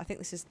Mortimer's? I think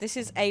this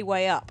is a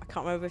way up. I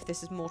can't remember if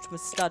this is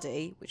Mortimer's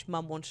study, which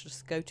Mum wanted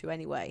us to go to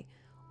anyway,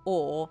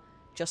 or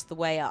just the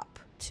way up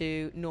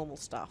to normal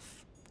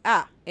stuff.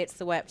 Ah, it's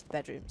the way up to the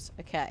bedrooms.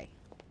 Okay.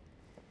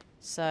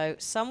 So,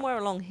 somewhere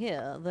along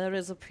here, there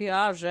is a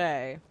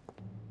Piaget.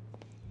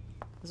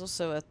 There's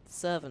also a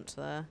servant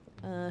there.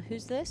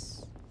 Who's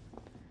this?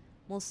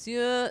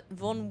 Monsieur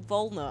von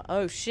Volner.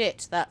 Oh,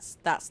 shit. That's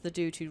the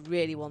dude who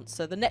really wants...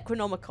 So, the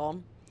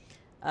Necronomicon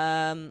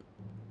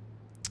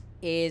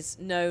is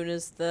known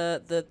as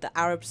the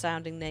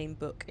Arab-sounding name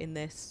book in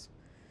this.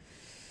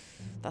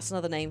 That's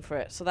another name for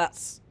it. So,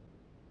 that's...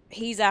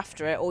 He's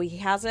after it, or he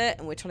has it,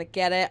 and we're trying to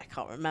get it. I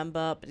can't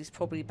remember, but he's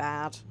probably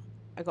bad.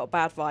 I got a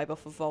bad vibe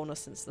off of Volner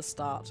since the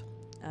start.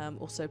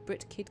 Also,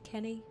 Brit Kid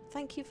Kenny,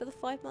 thank you for the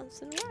 5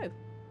 months in a row.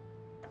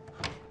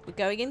 We're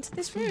going into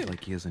this room. Seems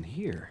like he isn't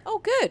here. Oh,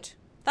 good.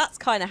 That's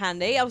kind of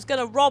handy. I was going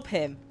to rob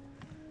him.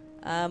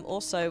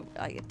 Also,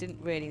 I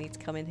didn't really need to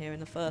come in here in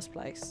the first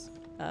place.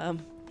 Hello.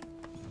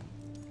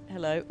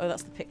 Oh,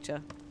 that's the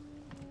picture.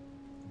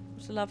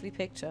 It's a lovely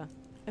picture.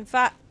 In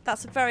fact,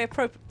 that's a very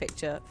appropriate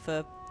picture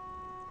for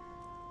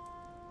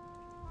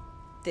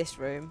this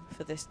room,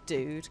 for this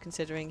dude,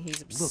 considering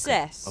he's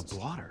obsessed. Look, a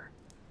blotter.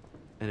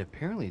 And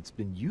apparently it's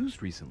been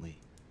used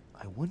recently.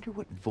 I wonder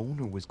what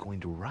Volner was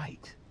going to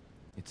write.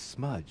 It's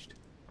smudged.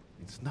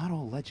 It's not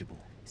all legible.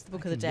 It's the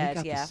Book of the Dead, make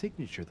out yeah. the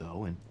signature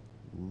though, and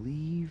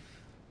leave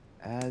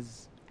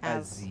as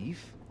Azif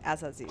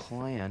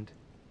planned.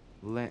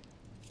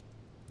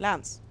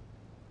 Lance.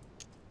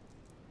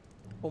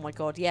 Oh my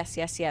god, yes,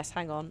 yes, yes.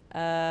 Hang on.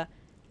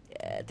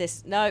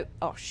 This, no.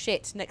 Oh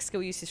shit, next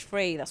skill use is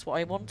free. That's what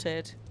I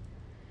wanted.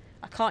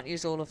 I can't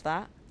use all of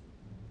that.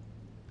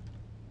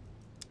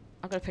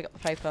 I'm going to pick up the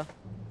paper.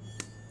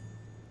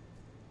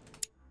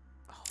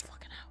 Oh,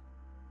 fucking hell.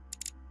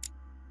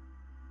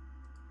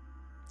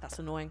 That's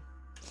annoying.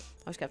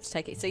 I was going to have to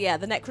take it. So yeah,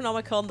 the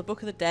Necronomicon, the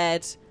Book of the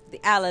Dead, the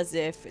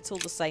Al-Azif, it's all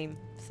the same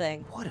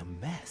thing. What a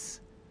mess.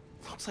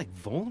 Looks like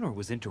Volner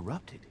was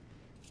interrupted.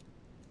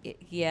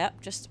 Yeah,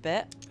 just a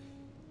bit.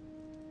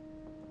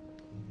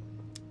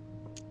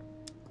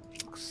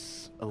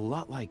 Looks a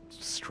lot like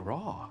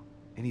straw.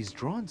 And he's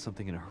drawn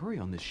something in a hurry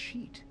on this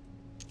sheet.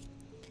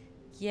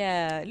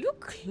 Yeah,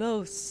 look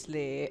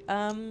closely.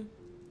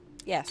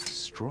 Yes.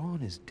 Straw on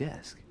his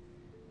desk.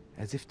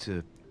 As if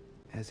to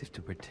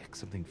protect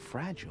something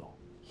fragile.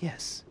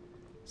 Yes.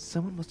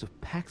 Someone must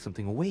have packed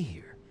something away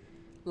here.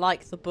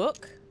 Like the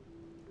book?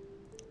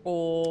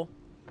 Or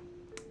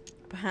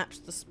perhaps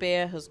the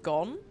spear has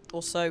gone?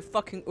 Also,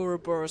 fucking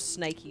Ouroboros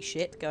snaky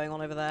shit going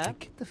on over there. I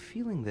get the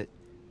feeling that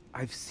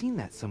I've seen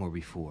that somewhere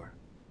before.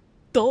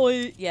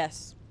 Die!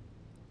 Yes.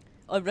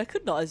 I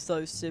recognize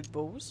those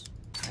symbols.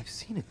 I've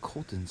seen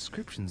occult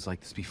inscriptions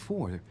like this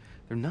before.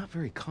 They're not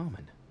very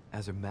common.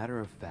 As a matter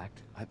of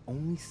fact, I've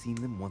only seen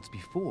them once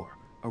before,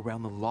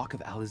 around the Lock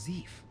of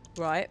Al-Azif.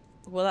 Right.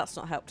 Well, that's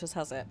not helped us,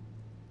 has it?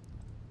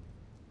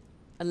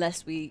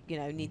 Unless we, you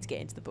know, need to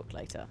get into the book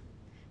later.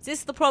 So this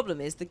is the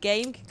problem, is the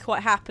game can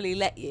quite happily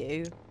let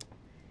you...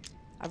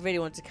 I really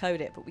want to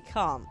code it, but we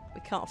can't.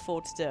 We can't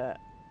afford to do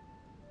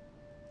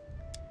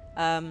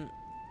it.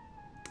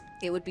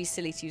 It would be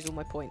silly to use all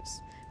my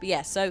points. But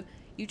yeah, so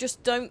you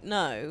just don't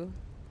know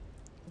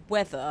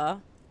whether...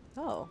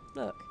 Oh,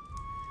 look.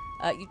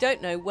 You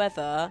don't know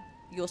whether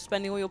you're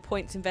spending all your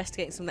points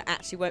investigating something that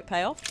actually won't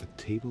pay off. A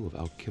table of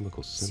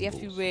alchemical symbols. So you have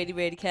to be really,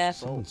 really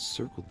careful. Someone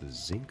circled the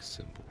zinc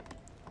symbol.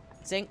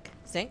 Zinc,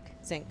 zinc,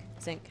 zinc,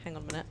 zinc. Hang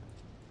on a minute.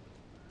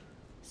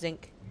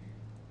 Zinc.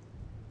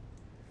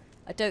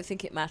 I don't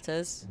think it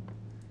matters.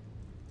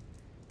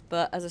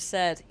 But as I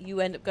said,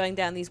 you end up going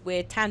down these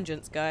weird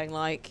tangents going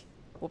like...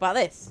 What about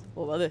this?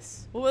 What about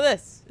this? What about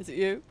this? Is it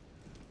you?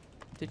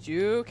 Did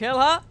you kill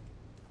her?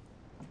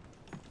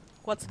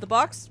 What's in the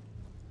box?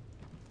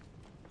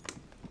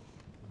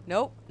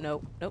 Nope,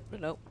 nope, nope,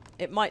 nope.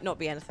 It might not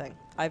be anything.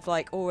 I've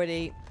like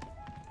already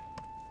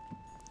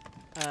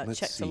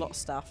checked a lot of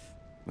stuff.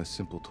 A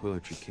simple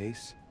toiletry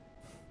case?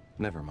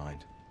 Never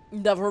mind.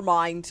 Never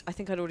mind. I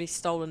think I'd already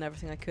stolen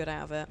everything I could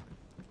out of it.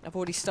 I've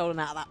already stolen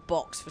out of that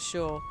box for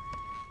sure.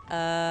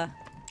 A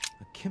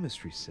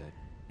chemistry set.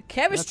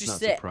 Chemistry That's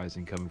set. not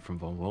surprising coming from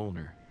Von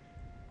Volner.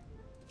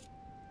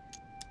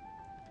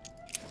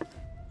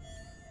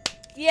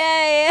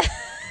 Yay!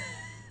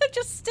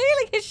 Just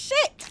stealing his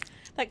shit.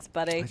 Thanks,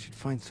 buddy. I should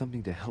find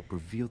something to help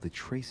reveal the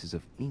traces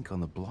of ink on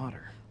the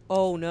blotter.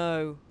 Oh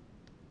no.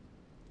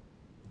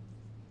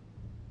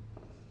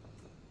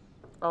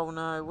 Oh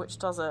no, which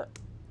does it?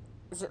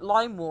 Is it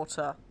lime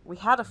water? We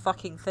had a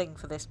fucking thing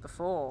for this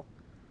before.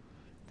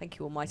 Thank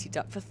you, Almighty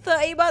Duck, for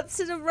 30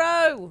 months in a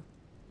row!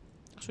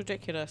 That's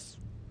ridiculous.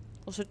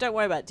 Also, don't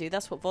worry about it, dude.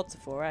 That's what VODs are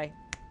for, eh? If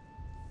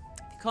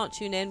you can't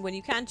tune in, when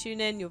you can tune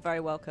in, you're very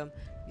welcome.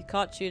 If you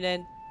can't tune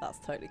in, that's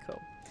totally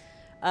cool.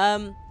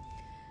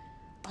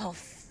 Oh,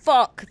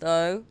 fuck,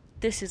 though.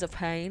 This is a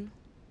pain.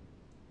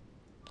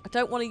 I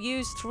don't want to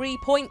use 3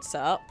 points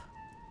up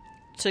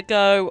to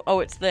go,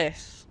 oh, it's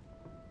this.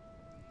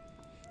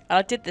 And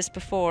I did this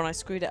before and I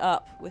screwed it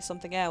up with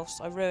something else.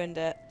 I ruined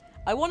it.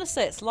 I want to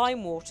say it's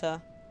lime water.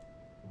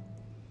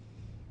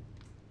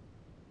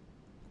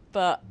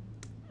 But...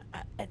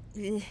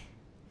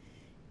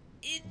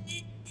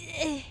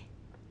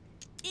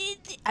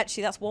 I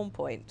Actually, that's 1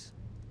 point.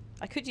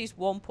 I could use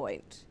 1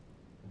 point.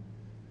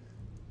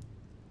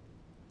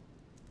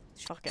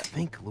 Fuck it.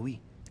 Think,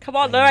 Louis. Come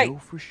on, I Louis. know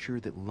for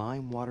sure that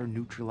lime water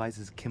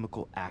neutralizes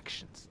chemical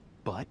actions,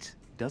 but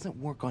doesn't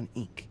work on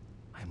ink.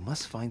 I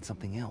must find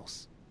something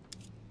else.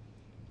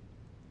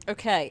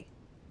 Okay.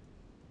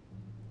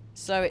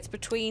 So it's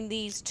between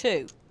these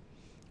two.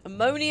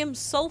 Ammonium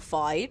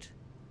sulfide,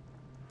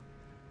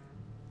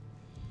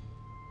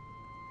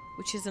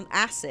 which is an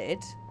acid,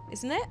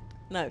 isn't it?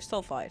 No,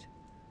 sulfide.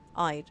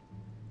 Ide.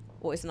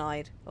 What is an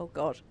ide? Oh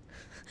god.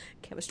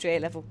 Chemistry A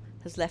level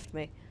has left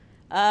me.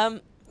 Oh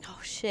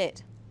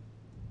shit.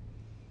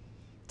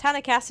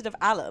 Tannic acid of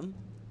alum.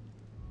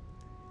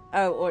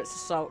 Oh, or it's a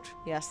salt.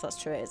 Yes, that's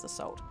true, it is a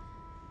salt.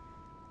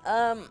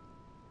 Oh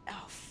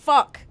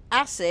fuck.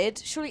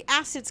 Acid. Surely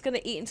acid's gonna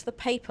eat into the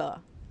paper.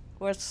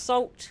 Whereas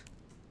salt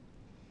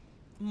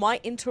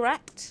might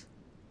interact.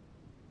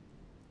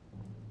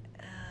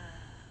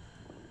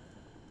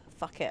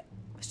 Fuck it.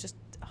 It's just...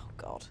 Oh,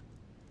 God.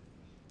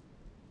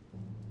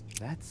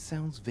 That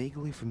sounds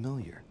vaguely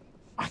familiar.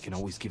 I can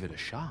always give it a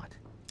shot.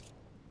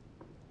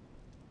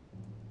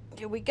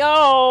 Here we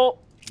go!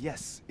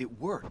 Yes, it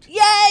worked.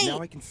 Yay! Now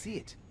I can see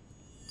it.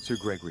 Sir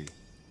Gregory,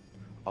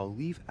 I'll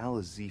leave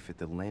Al-Azif at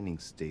the landing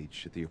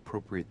stage at the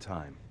appropriate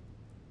time.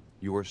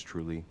 Yours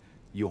truly,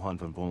 Johann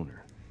von Wollner.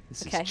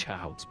 This Okay. is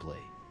child's play.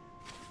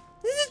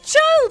 This is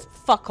child.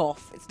 Fuck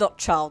off! It's not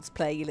child's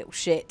play, you little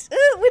shit.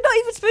 We're not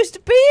even supposed to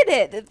be in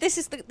it. This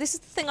is the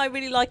thing I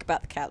really like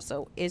about the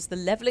council is the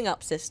leveling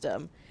up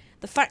system,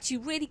 the fact you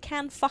really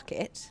can fuck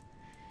it,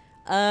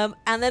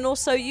 and then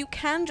also you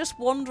can just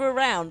wander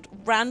around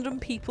random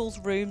people's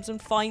rooms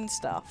and find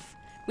stuff.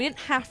 We didn't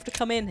have to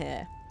come in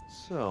here.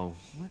 So,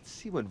 let's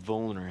see what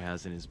Wollner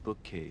has in his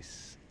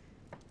bookcase.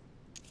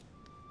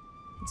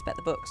 Inspect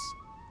the books.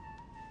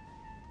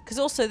 Because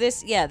also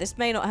this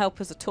may not help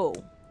us at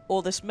all.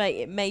 Or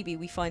maybe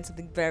we find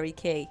something very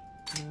key.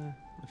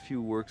 A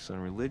few works on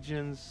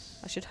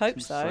religions. I should hope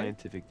two so.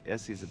 Scientific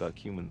essays about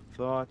human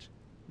thought.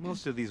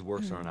 Most of these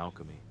works are on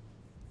alchemy.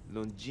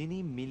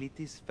 Longini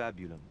militis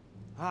fabulum.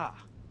 Ah,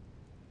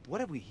 what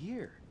have we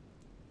here?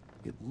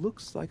 It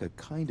looks like a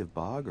kind of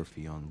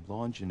biography on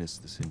Longinus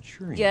the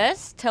Centurion.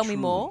 Yes, tell me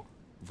Truly, more.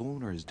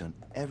 Wollner has done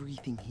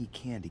everything he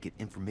can to get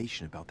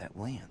information about that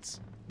lance.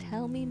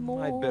 Tell me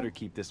more. I'd better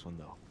keep this one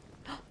though.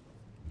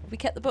 We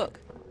kept the book.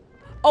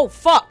 Oh,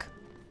 fuck!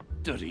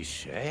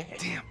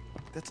 Damn,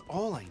 that's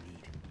all I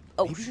need.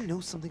 Oh, Maybe you know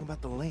something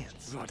about the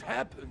lance. What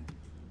happened?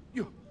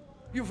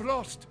 You've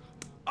lost.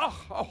 Ah,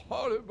 how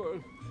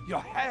horrible! Your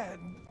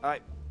hand.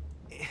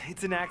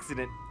 It's an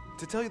accident.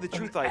 To tell you the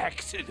truth, An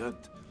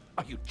accident?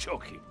 Are you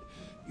joking?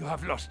 You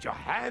have lost your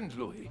hand,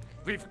 Louis.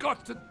 We've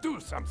got to do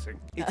something.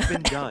 It's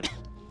been done.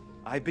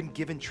 I've been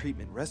given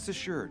treatment, rest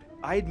assured.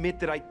 I admit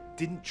that I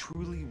didn't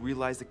truly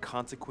realize the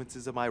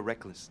consequences of my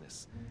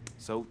recklessness.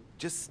 So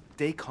just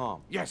stay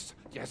calm. Yes,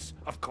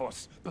 of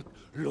course. But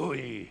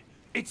Louis,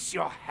 it's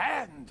your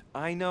hand.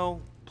 I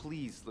know.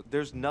 Please, look,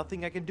 there's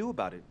nothing I can do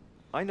about it.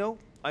 I know.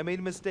 I made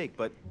a mistake,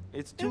 but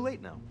it's too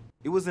late now.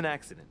 It was an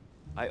accident.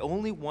 I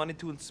only wanted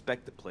to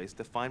inspect the place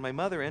to find my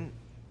mother and,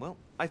 well,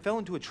 I fell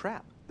into a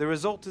trap. The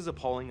result is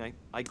appalling,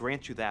 I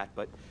grant you that,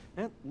 but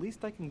at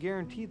least I can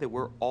guarantee that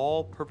we're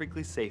all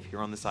perfectly safe here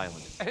on this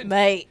island. And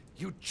mate.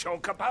 You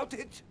joke about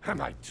it?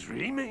 Am I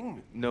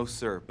dreaming? No,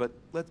 sir, but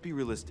let's be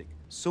realistic.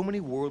 So many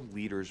world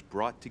leaders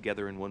brought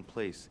together in one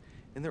place,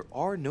 and there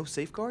are no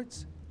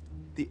safeguards?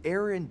 The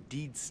error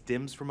indeed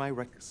stems from my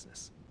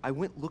recklessness. I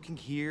went looking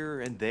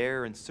here and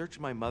there in search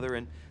of my mother,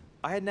 and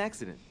I had an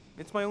accident.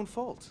 It's my own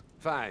fault.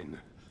 Fine.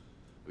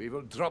 We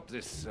will drop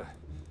this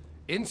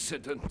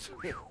incident.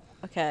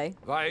 Okay.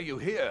 Why are you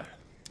here?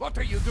 What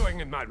are you doing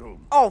in my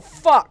room? Oh,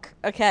 fuck!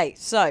 Okay,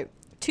 so,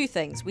 two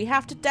things. We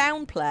have to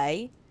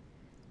downplay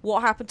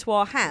what happened to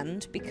our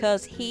hand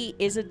because he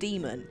is a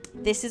demon.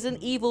 This is an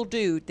evil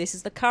dude. This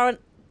is the current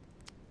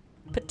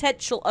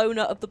potential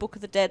owner of the Book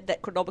of the Dead,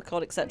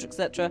 Necronomicon, etc.,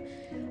 etc.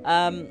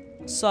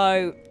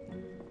 So,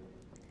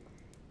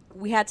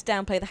 we had to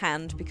downplay the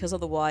hand because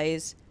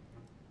otherwise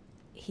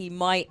he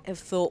might have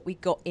thought we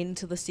got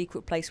into the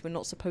secret place we're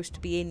not supposed to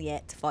be in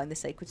yet to find the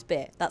sacred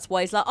spear. That's why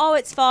he's like, oh,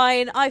 it's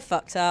fine, I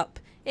fucked up,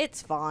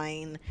 it's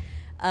fine.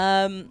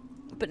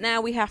 But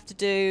now we have to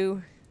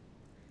do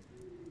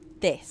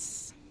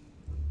this.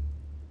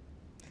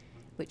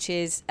 Which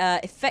is,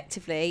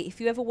 effectively, if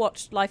you ever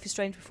watched Life is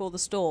Strange Before the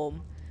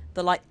Storm,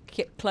 the, like,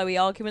 Chloe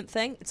argument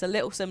thing, it's a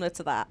little similar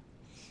to that.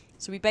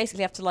 So we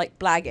basically have to, like,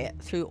 blag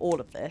it through all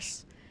of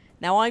this.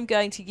 Now I'm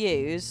going to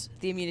use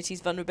the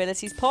Immunities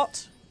Vulnerabilities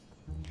pot.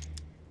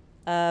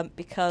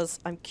 Because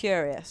I'm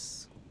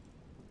curious.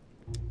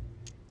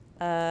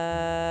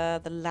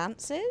 The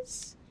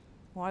lances?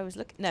 Well, I was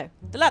looking... No,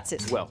 the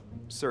lances. Well,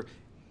 sir,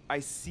 I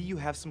see you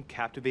have some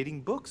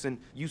captivating books, and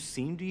you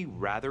seem to be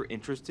rather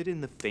interested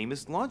in the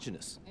famous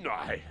Longinus. No,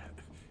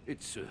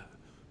 it's...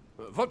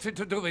 what's it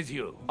to do with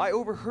you? I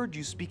overheard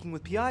you speaking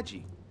with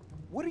Piaggi.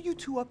 What are you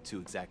two up to,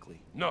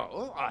 exactly?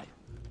 No,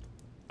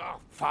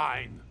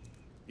 fine.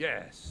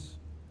 Yes.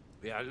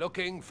 We are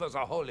looking for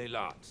the Holy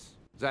Lance.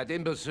 That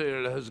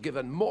imbecile has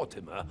given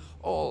Mortimer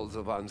all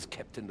the ones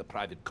kept in the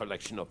private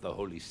collection of the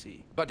Holy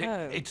See. But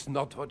it's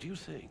not what you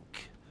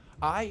think.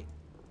 Hang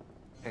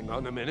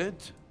on a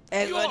minute.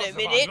 Hang on a You're the one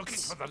minute. looking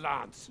for the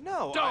lance.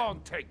 No,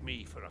 Don't take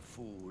me for a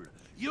fool.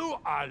 You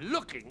are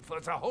looking for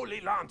the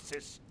Holy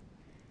Lances.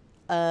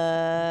 So,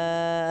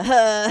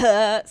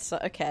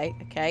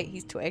 okay,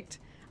 he's twigged.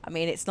 I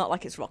mean, it's not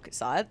like it's rocket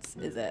science,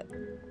 is it?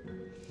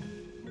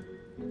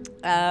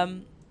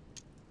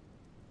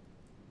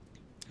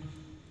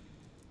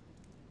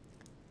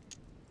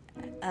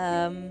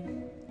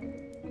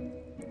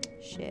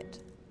 Shit.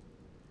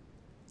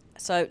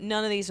 So,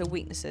 none of these are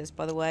weaknesses,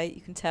 by the way.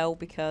 You can tell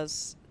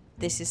because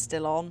this is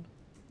still on.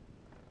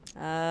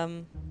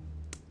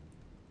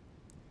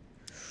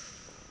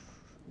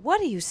 What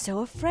are you so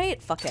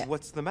afraid? Fuck it.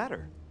 What's the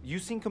matter? You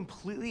seem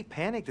completely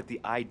panicked at the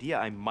idea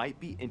I might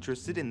be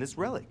interested in this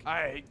relic.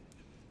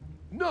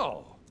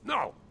 No,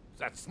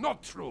 that's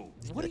not true.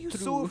 What are you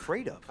so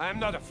afraid of? I'm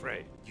not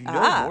afraid. You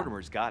know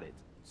Mortimer's got it,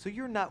 so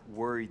you're not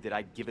worried that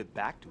I'd give it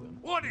back to him.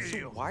 What are so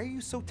you? Why are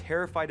you so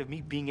terrified of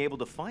me being able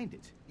to find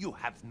it? You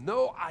have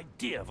no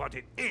idea what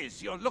it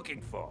is you're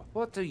looking for.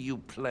 What are you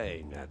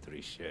playing at,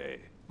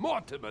 Richet?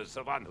 Mortimer's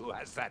the one who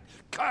has that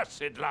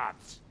cursed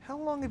lance. How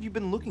long have you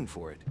been looking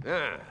for it?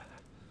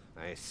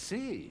 I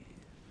see.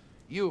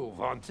 You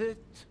want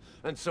it,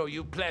 and so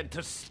you plan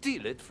to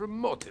steal it from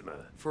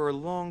Mortimer. For a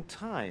long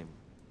time.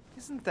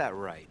 Isn't that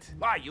right?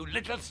 Why, you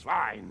little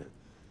swine!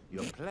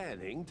 You're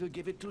planning to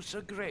give it to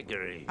Sir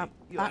Gregory.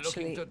 You're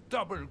looking to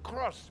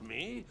double-cross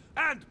me,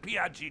 and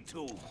Piaggi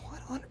too.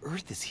 What on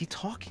earth is he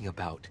talking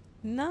about?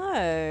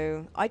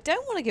 No, I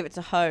don't want to give it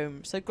to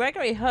Home. So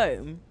Gregory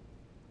Home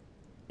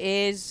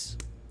is...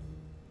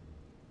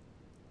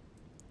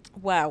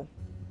 Wow.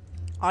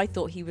 I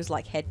thought he was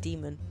like head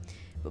demon.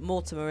 But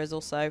Mortimer is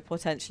also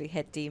potentially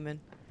head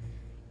demon.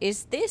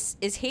 Is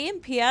he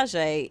and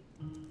Piaget...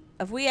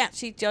 Have we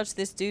actually judged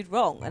this dude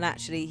wrong? And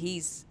actually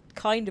he's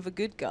kind of a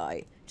good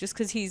guy. Just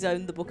because he's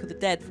owned the Book of the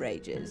Dead for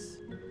ages.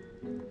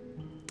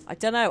 I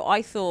don't know.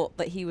 I thought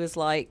that he was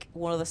like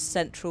one of the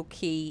central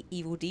key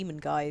evil demon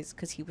guys.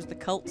 Because he was the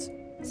cult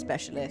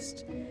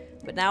specialist.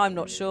 But now I'm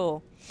not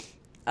sure.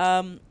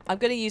 I'm going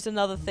to use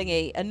another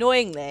thingy.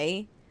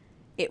 Annoyingly,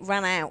 it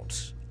ran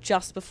out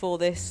just before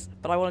this.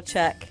 But I want to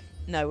check.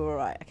 No, we're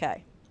alright.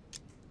 Okay.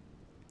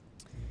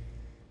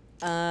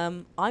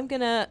 I'm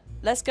gonna...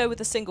 Let's go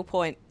with a single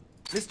point.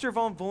 Mr.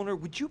 Von Volner,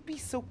 would you be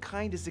so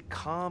kind as to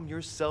calm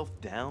yourself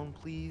down,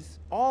 please?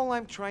 All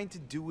I'm trying to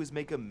do is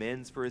make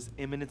amends for His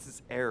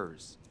Eminence's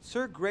errors.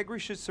 Sir Gregory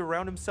should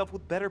surround himself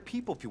with better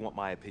people, if you want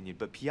my opinion,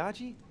 but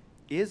Piaggi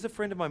is a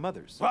friend of my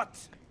mother's.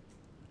 What?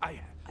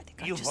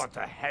 You want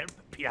to help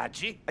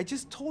Piaggi? I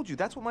just told you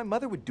that's what my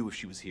mother would do if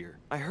she was here.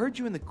 I heard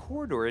you in the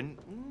corridor, and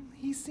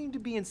he seemed to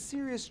be in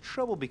serious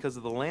trouble because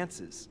of the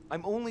lances.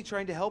 I'm only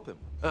trying to help him.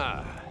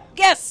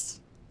 Yes!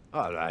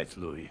 All right,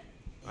 Louis.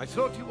 I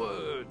thought you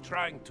were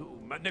trying to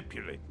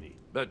manipulate me.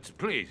 But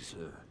please,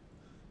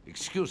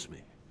 excuse me.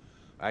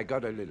 I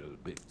got a little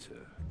bit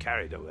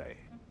carried away.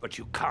 But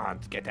you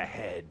can't get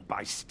ahead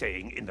by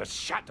staying in the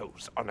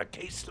shadows on a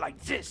case like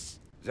this.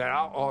 There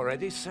are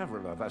already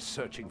several of us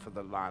searching for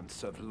the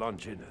Lance of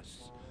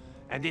Longinus.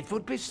 And it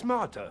would be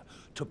smarter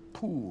to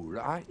pool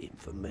our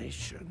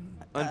information.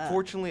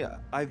 Unfortunately,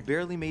 I've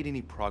barely made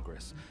any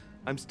progress.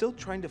 I'm still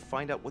trying to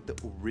find out what the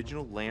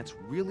original lance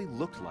really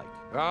looked like.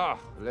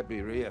 Let me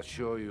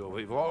reassure you,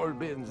 we've all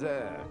been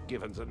there,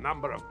 given the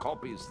number of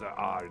copies there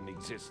are in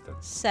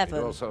existence. 7.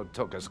 It also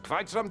took us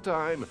quite some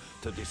time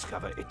to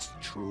discover its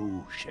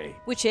true shape.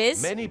 Which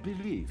is? Many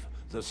believe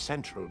the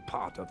central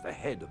part of the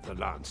head of the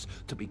lance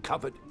to be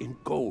covered in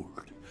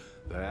gold,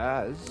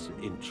 whereas,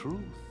 in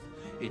truth,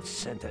 its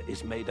center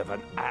is made of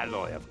an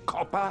alloy of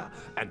copper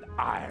and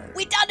iron.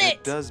 We done it!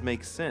 It does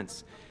make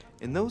sense.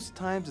 In those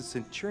times, a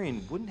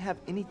centurion wouldn't have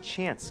any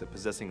chance of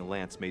possessing a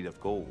lance made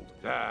of gold.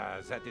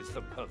 That is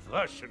the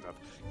perversion of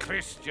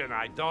Christian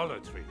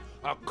idolatry.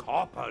 A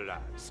copper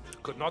lance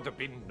could not have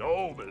been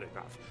noble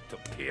enough to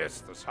pierce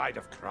the side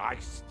of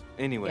Christ.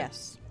 Anyway,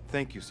 yes.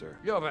 Thank you, sir.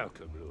 You're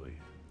welcome, Louis.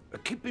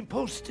 Keep me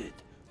posted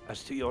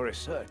as to your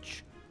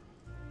research.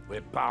 We're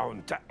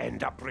bound to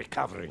end up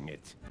recovering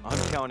it. I'm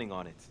counting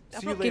on it. I'm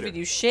See you not later. giving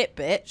you shit,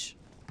 bitch.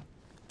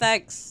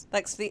 Thanks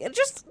for the...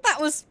 that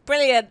was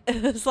brilliant.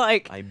 It was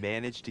like... I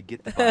managed to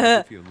get the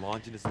biography of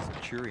Longinus the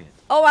Centurion.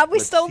 Oh, and we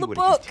Let's stole see the what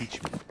book. It can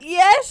teach me.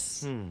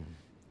 Yes! An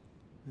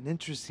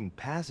interesting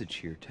passage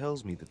here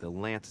tells me that the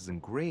lance is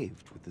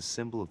engraved with the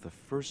symbol of the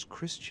first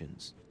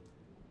Christians.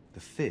 The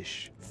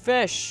fish.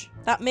 Fish.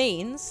 That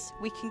means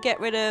we can get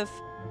rid of...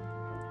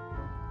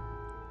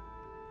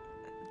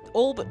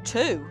 all but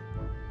 2.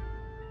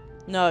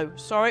 No,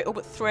 sorry, all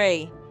but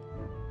 3.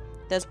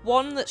 There's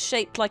one that's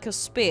shaped like a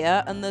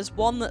spear, and there's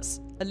one that's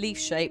a leaf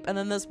shape, and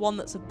then there's one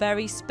that's a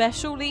very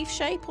special leaf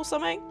shape or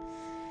something.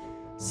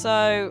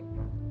 So,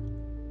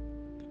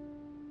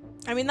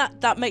 I mean,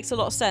 that makes a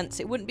lot of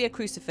sense. It wouldn't be a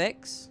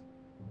crucifix,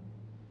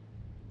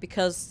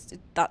 because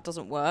that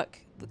doesn't work.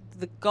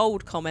 The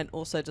gold comment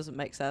also doesn't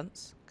make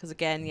sense, because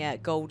again, yeah,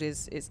 gold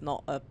is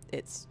not a...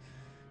 it's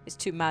It's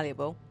too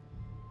malleable.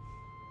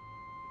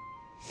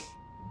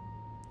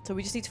 So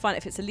we just need to find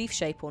if it's a leaf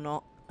shape or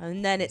not.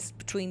 And then it's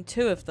between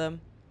two of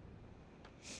them.